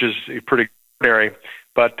 which is pretty extraordinary.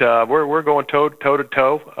 But we're going toe to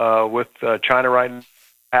toe with China right now.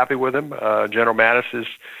 Happy with them. General Mattis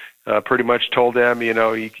has pretty much told them,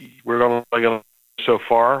 we're going to go so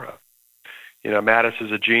far. Mattis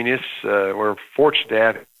is a genius. We're fortunate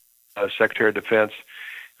to have Secretary of Defense,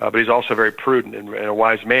 but he's also very prudent and a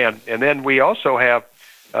wise man. And then we also have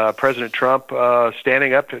President Trump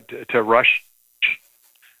standing up to Russia,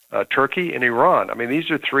 Turkey, and Iran. I mean,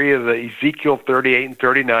 these are three of the Ezekiel 38 and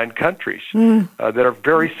 39 countries that are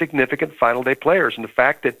very significant final day players. And the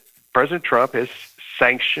fact that President Trump has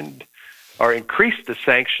sanctioned or increased the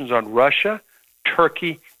sanctions on Russia,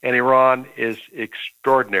 Turkey, and Iran is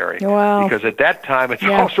extraordinary. Wow. Because at that time, it's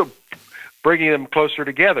also bringing them closer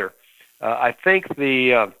together. I think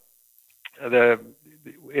in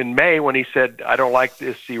May when he said, I don't like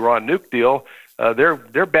this Iran nuke deal,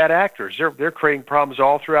 they're bad actors. They're creating problems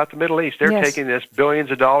all throughout the Middle East. They're taking this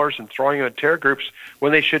billions of dollars and throwing them at terror groups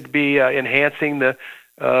when they should be enhancing the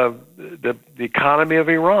economy of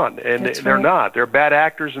Iran, and they're not. They're bad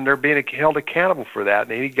actors, and they're being held accountable for that.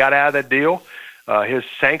 And he got out of that deal. His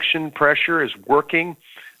sanction pressure is working.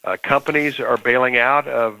 Companies are bailing out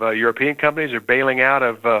of European companies are bailing out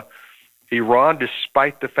of Iran,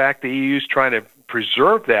 despite the fact the EU is trying to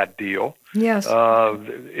preserve that deal. Yes,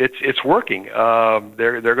 it's working.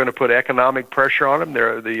 They're going to put economic pressure on them.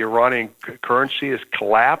 The Iranian currency has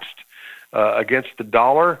collapsed against the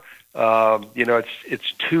dollar.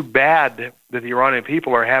 It's too bad that the Iranian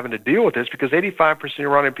people are having to deal with this, because 85% of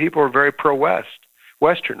Iranian people are very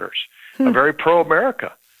Westerners, very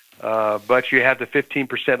pro-America. But you have the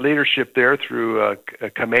 15% leadership there through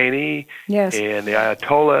Khomeini and the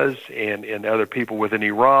Ayatollahs and other people within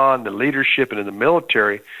Iran, the leadership and in the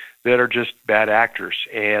military, that are just bad actors.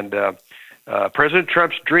 And President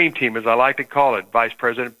Trump's dream team, as I like to call it, Vice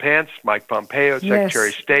President Pence, Mike Pompeo, Secretary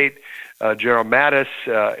of State, General Mattis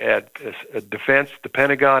at Defense, the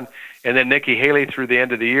Pentagon, and then Nikki Haley through the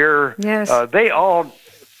end of the year. They all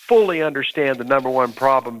fully understand the number one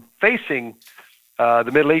problem facing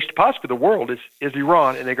the Middle East, possibly the world, is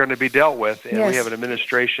Iran, and they're going to be dealt with. And we have an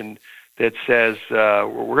administration that says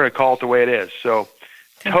we're going to call it the way it is. So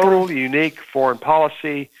total unique foreign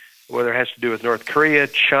policy, whether it has to do with North Korea,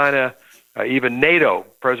 China, even NATO.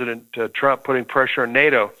 President Trump putting pressure on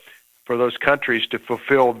NATO for those countries to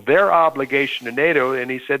fulfill their obligation to NATO.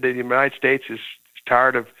 And he said that the United States is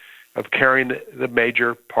tired of carrying the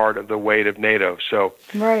major part of the weight of NATO. So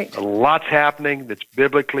a lot's happening that's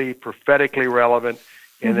biblically, prophetically relevant.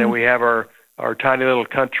 And then we have our tiny little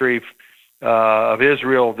country of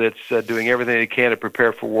Israel that's doing everything they can to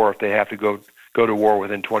prepare for war if they have to go to war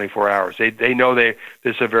within 24 hours. They know this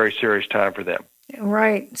is a very serious time for them.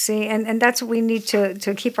 Right. See, and that's what we need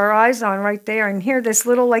to keep our eyes on right there. And here, this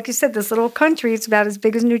little, like you said, this little country, it's about as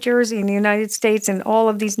big as New Jersey in the United States, and all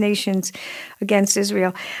of these nations against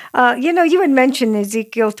Israel. You had mentioned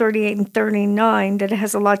Ezekiel 38 and 39, that it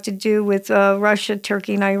has a lot to do with Russia,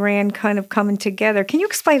 Turkey, and Iran kind of coming together. Can you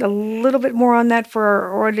explain a little bit more on that for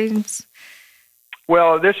our audience?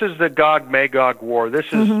 Well, this is the Gog-Magog war.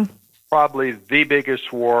 This is probably the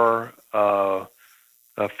biggest war,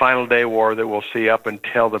 final day war that we'll see up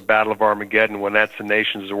until the Battle of Armageddon, when that's the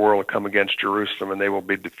nations of the world will come against Jerusalem, and they will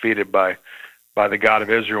be defeated by the God of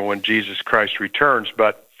Israel when Jesus Christ returns.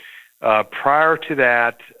 But prior to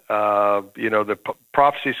that, the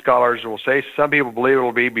prophecy scholars will say some people believe it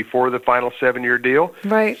will be before the final 7-year deal.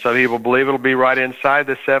 Right. Some people believe it will be right inside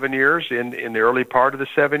the 7 years, in the early part of the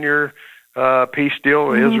 7-year peace deal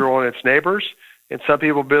with Israel and its neighbors. And some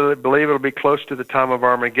people believe it will be close to the time of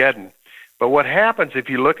Armageddon. But what happens if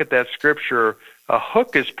you look at that scripture, a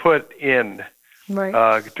hook is put in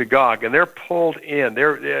to Gog, and they're pulled in.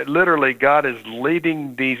 They're literally, God is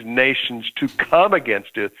leading these nations to come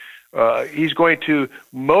against it. He's going to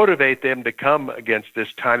motivate them to come against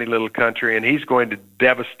this tiny little country, and he's going to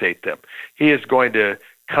devastate them. He is going to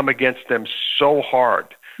come against them so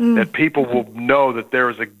hard that people will know that there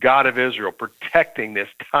is a God of Israel protecting this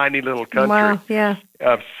tiny little country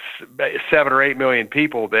of 7 or 8 million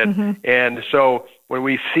people. And so when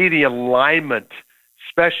we see the alignment,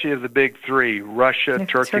 especially of the big three, Russia,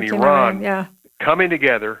 Turkey, and Iran, coming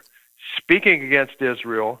together, speaking against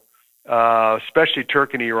Israel, especially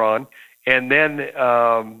Turkey and Iran, and then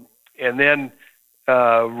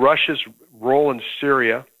Russia's role in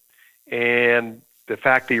Syria, and the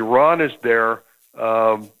fact that Iran is there,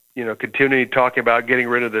 continuing talking about getting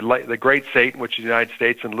rid of the great Satan, which is the United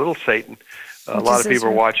States, and little Satan. A lot of people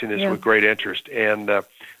are watching this with great interest, and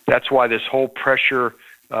that's why this whole pressure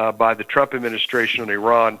by the Trump administration on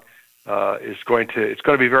Iran it's going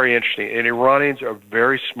to be very interesting. And Iranians are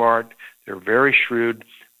very smart; they're very shrewd.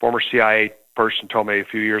 Former CIA person told me a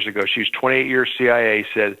few years ago, she's 28 years CIA,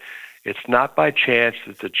 said it's not by chance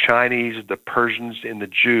that the Chinese, the Persians, and the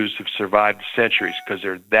Jews have survived centuries, because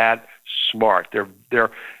they're that smart.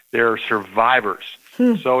 They're survivors.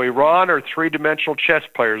 So Iran are three-dimensional chess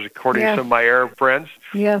players, according to some of my Arab friends.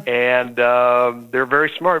 And they're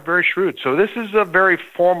very smart, very shrewd. So this is a very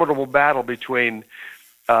formidable battle between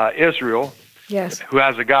Israel, who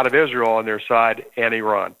has the God of Israel on their side, and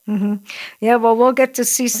Iran. Yeah, well, we'll get to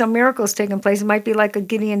see some miracles taking place. It might be like a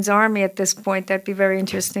Gideon's army at this point. That'd be very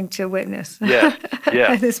interesting to witness. Yes,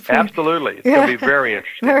 absolutely. It's going to be very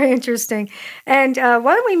interesting. Very interesting. And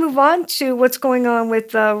why don't we move on to what's going on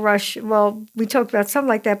with Russia? Well, we talked about something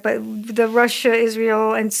like that, but the Russia,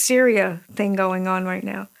 Israel, and Syria thing going on right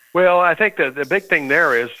now. Well, I think the big thing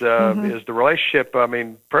there is the relationship. I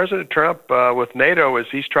mean, President Trump with NATO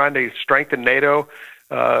he's trying to strengthen NATO.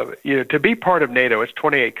 To be part of NATO, it's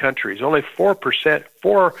 28 countries. Only 4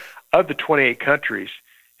 of the 28 countries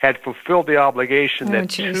had fulfilled the obligation that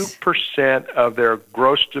 2% of their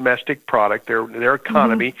gross domestic product, their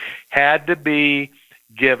economy, had to be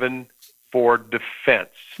given for defense.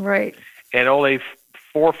 Right. And only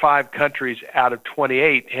 4 or 5 countries out of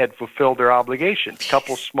 28 had fulfilled their obligations. A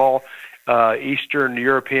couple small Eastern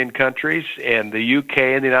European countries and the UK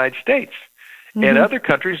and the United States. And other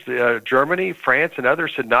countries, Germany, France, and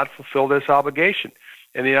others had not fulfilled this obligation.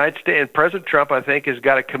 And the United States, and President Trump, I think, has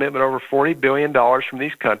got a commitment over $40 billion from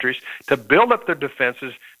these countries to build up their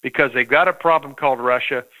defenses because they've got a problem called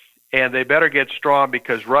Russia, and they better get strong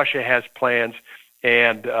because Russia has plans.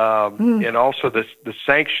 And also the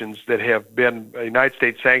sanctions that have been United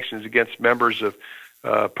States sanctions against members of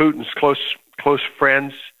Putin's close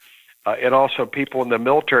friends, and also people in the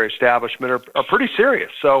military establishment are pretty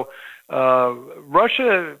serious. So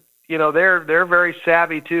Russia, they're very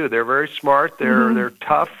savvy too. They're very smart. They're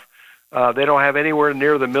tough. They don't have anywhere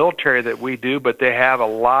near the military that we do, but they have a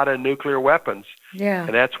lot of nuclear weapons. Yeah,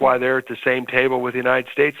 and that's why they're at the same table with the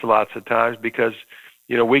United States lots of times because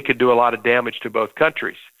we could do a lot of damage to both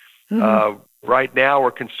countries. Right now,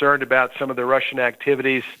 we're concerned about some of the Russian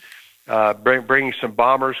activities, bringing some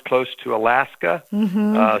bombers close to Alaska.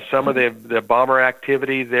 Some of the bomber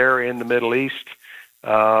activity there in the Middle East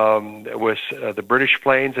with the British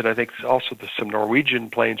planes, and I think also some Norwegian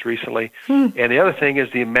planes recently. And the other thing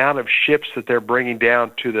is the amount of ships that they're bringing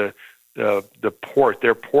down to the port,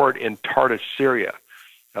 their port in Tartus, Syria.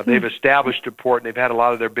 They've established a port, and they've had a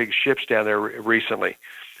lot of their big ships down there recently.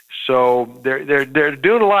 So they're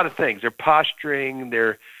doing a lot of things. They're posturing.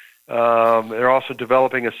 They're also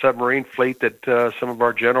developing a submarine fleet that some of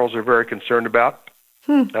our generals are very concerned about,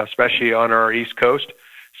 especially on our East Coast.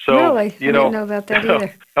 So, really? I didn't know about that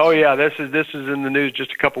either. Oh yeah, this is in the news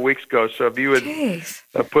just a couple weeks ago. So if you would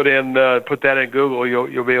put that in Google,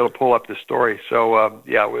 you'll be able to pull up the story. So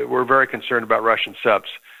we're very concerned about Russian subs.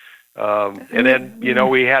 And then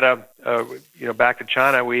we had back to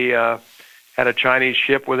China, we had a Chinese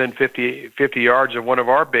ship within 50 yards of one of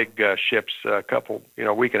our big ships a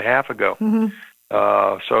week and a half ago.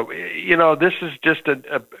 So this is just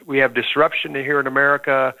we have disruption here in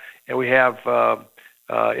America, and we have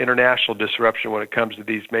international disruption when it comes to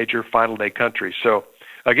these major final day countries. So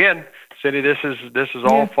again, Cindy, this is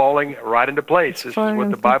all falling right into place. This is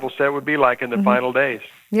what the Bible said would be like in the final days.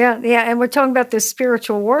 Yeah, and we're talking about this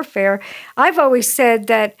spiritual warfare. I've always said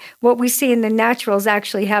that what we see in the natural is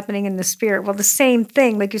actually happening in the spirit. Well, the same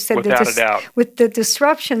thing, like you said, without a doubt. With the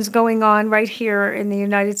disruptions going on right here in the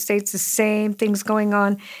United States, the same things going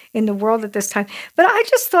on in the world at this time. But I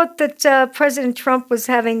just thought that President Trump was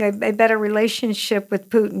having a better relationship with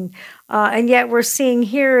Putin, and yet we're seeing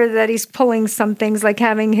here that he's pulling some things like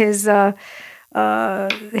having his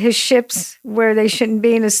ships where they shouldn't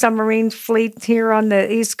be in a submarine fleet here on the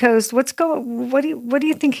East Coast. What do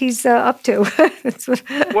you think he's up to?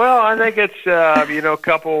 Well, I think it's a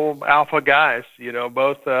couple alpha guys.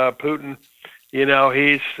 Both Putin. He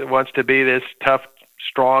wants to be this tough,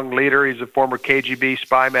 strong leader. He's a former KGB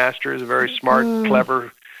spy master. He's a very smart,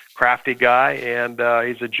 clever, crafty guy, and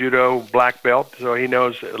he's a judo black belt, so he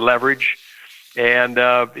knows leverage. And,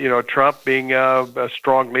 Trump being a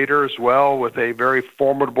strong leader as well with a very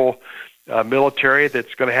formidable military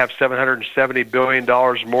that's going to have $770 billion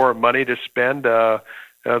more money to spend. The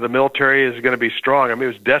military is going to be strong. I mean,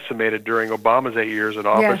 it was decimated during Obama's 8 years in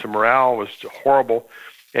office, and morale was horrible.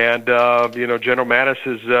 And, General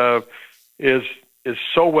Mattis is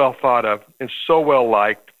so well thought of and so well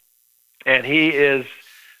liked, and he is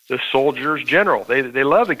the soldiers' general. They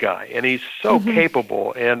love the guy, and he's so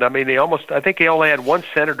capable. And I mean, I think he only had one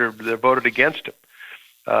senator that voted against him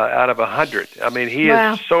out of 100. I mean, he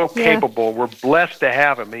is so capable. We're blessed to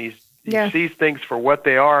have him. He sees things for what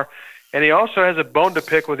they are, and he also has a bone to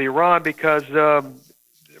pick with Iran because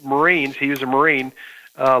Marines. He was a Marine.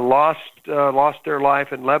 Lost their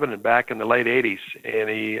life in Lebanon back in the late 80s, and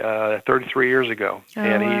he 33 years ago,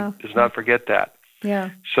 and he does not forget that.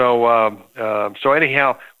 Yeah. So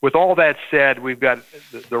anyhow, with all that said, we've got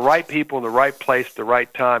the right people in the right place at the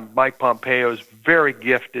right time. Mike Pompeo is very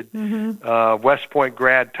gifted, West Point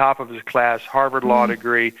grad, top of his class, Harvard law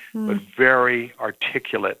degree, but very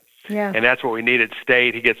articulate. Yeah. And that's what we need at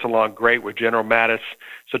state. He gets along great with General Mattis.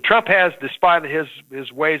 So Trump has, despite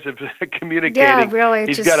his ways of communicating,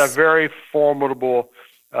 he's got a very formidable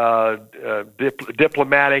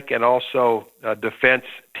diplomatic and also defense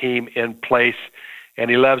team in place. and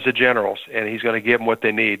he loves the generals, and he's going to give them what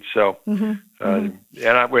they need. So,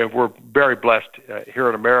 we're very blessed here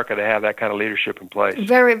in America to have that kind of leadership in place.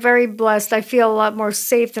 Very, very blessed. I feel a lot more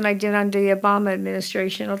safe than I did under the Obama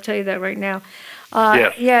administration. I'll tell you that right now.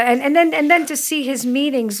 Yes. Yeah, and then to see his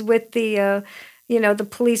meetings with the, the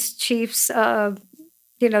police chiefs,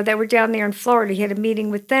 that were down there in Florida. He had a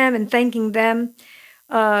meeting with them and thanking them,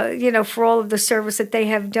 for all of the service that they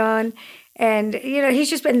have done. And, he's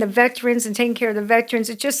just been the veterans and taking care of the veterans.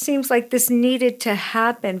 It just seems like this needed to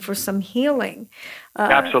happen for some healing.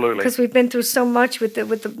 Absolutely. Because we've been through so much with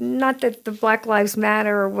the not that the Black Lives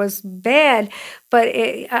Matter was bad, but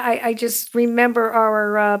I just remember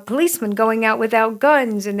our policemen going out without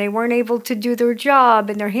guns, and they weren't able to do their job,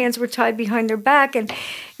 and their hands were tied behind their back. And,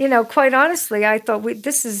 quite honestly, I thought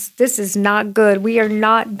this is not good. We are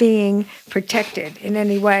not being protected in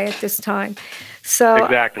any way at this time. So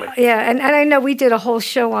exactly. Yeah, and I know we did a whole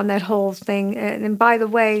show on that whole thing. And by the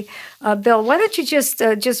way, Bill, why don't you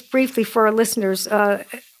just briefly for our listeners?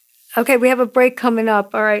 Okay, we have a break coming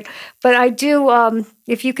up. All right, but I do.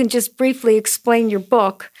 If you can just briefly explain your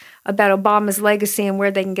book about Obama's legacy and where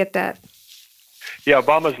they can get that. Yeah,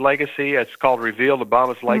 Obama's Legacy. It's called Revealed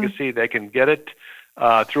Obama's Legacy. They can get it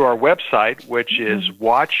through our website, which is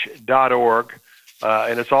watch.org.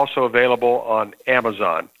 And it's also available on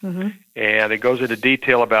Amazon. And it goes into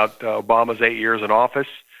detail about Obama's 8 years in office,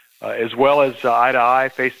 as well as Eye to Eye,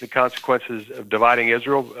 Facing the Consequences of Dividing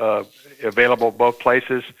Israel, available both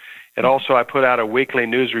places. And also I put out a weekly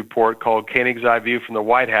news report called Koenig's Eye View from the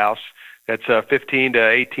White House. That's a 15 to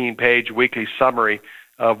 18-page weekly summary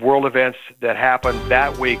of world events that happened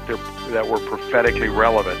that week that were prophetically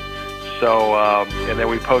relevant. So, and then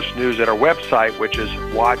we post news at our website, which is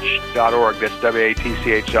watch.org. That's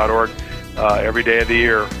WATCH.org, every day of the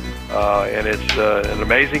year. And it's an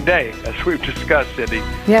amazing day, as we've discussed, Cindy,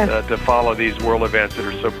 to follow these world events that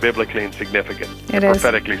are so biblically significant,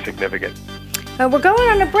 prophetically significant. We're going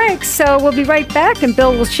on a break, so we'll be right back, and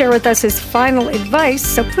Bill will share with us his final advice,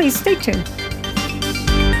 so please stay tuned.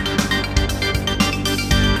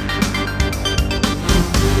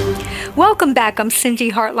 Welcome back. I'm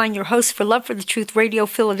Cindy Hartline, your host for Love for the Truth Radio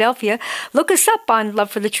Philadelphia. Look us up on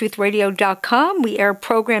loveforthetruthradio.com. We air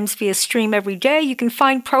programs via stream every day. You can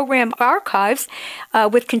find program archives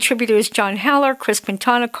with contributors John Haller, Chris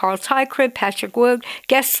Quintana, Carl Tykrib, Patrick Wood,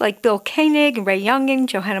 guests like Bill Koenig, Ray Youngin,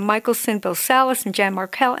 Johanna Michelson, Bill Salas, and Jan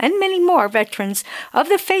Markell, and many more veterans of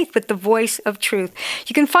the faith with the voice of truth.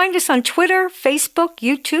 You can find us on Twitter, Facebook,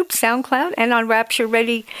 YouTube, SoundCloud, and on Rapture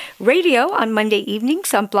Ready Radio on Monday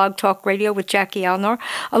evenings on Blog Talk Radio with Jackie Alnor,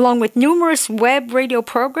 along with numerous web radio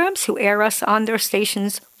programs who air us on their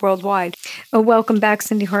stations worldwide. Welcome back,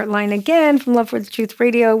 Cindy Hartline, again from Love for the Truth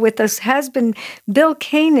Radio. With us has been Bill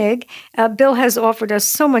Koenig. Bill has offered us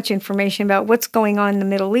so much information about what's going on in the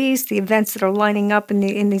Middle East, the events that are lining up in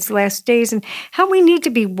these last days, and how we need to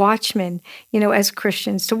be watchmen, as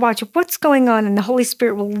Christians, to watch what's going on, and the Holy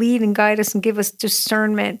Spirit will lead and guide us and give us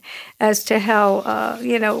discernment as to how,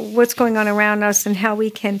 what's going on around us and how we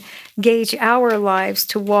can gauge our lives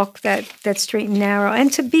to walk that straight and narrow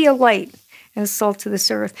and to be a light and salt to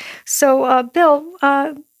this earth. So, Bill,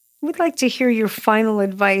 we'd like to hear your final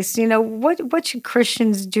advice. What should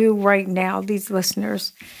Christians do right now, these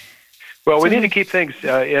listeners? Well, we need to keep things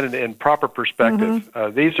in proper perspective.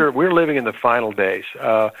 We're living in the final days.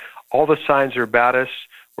 All the signs are about us.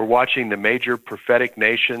 We're watching the major prophetic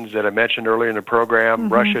nations that I mentioned earlier in the program,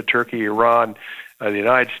 Russia, Turkey, Iran, the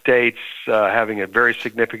United States having a very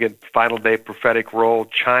significant final day prophetic role,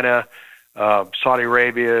 China, Saudi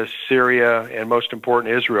Arabia, Syria, and most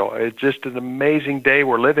important, Israel. It's just an amazing day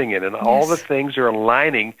we're living in, and all the things are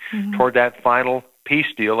aligning toward that final peace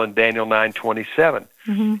deal in Daniel 9:27.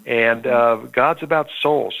 And God's about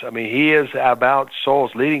souls. I mean, He is about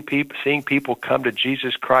souls, leading people, seeing people come to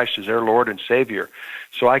Jesus Christ as their Lord and Savior.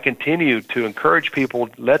 So I continue to encourage people,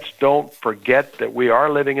 don't forget that we are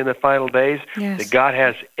living in the final days, that God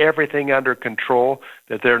has everything under control,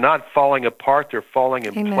 that they're not falling apart, they're falling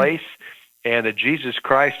in place, and that Jesus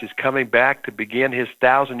Christ is coming back to begin His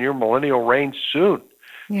 1,000-year millennial reign soon.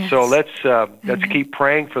 So let's keep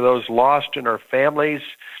praying for those lost in our families.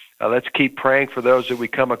 Let's keep praying for those that we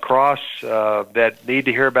come across that need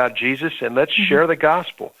to hear about Jesus, and let's share the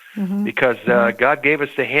gospel, because God gave us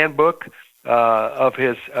the handbook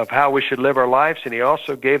of how we should live our lives, and He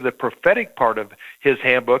also gave the prophetic part of His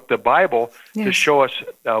handbook, the Bible, to show us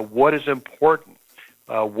what is important,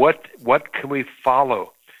 what can we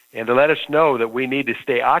follow, and to let us know that we need to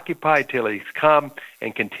stay occupied till He's come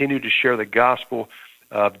and continue to share the gospel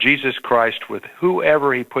of Jesus Christ with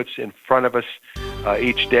whoever He puts in front of us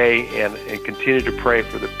each day, and continue to pray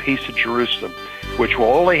for the peace of Jerusalem which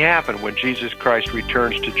will only happen when Jesus Christ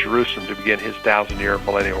returns to Jerusalem to begin his 1,000-year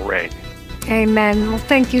millennial reign. Amen. Well,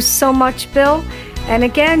 thank you so much, Bill. And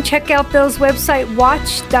again, check out Bill's website,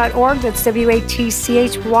 watch.org. That's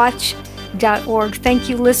WATCH, watch.org. Thank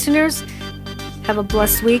you, listeners. Have a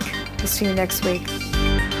blessed week. We'll see you next week.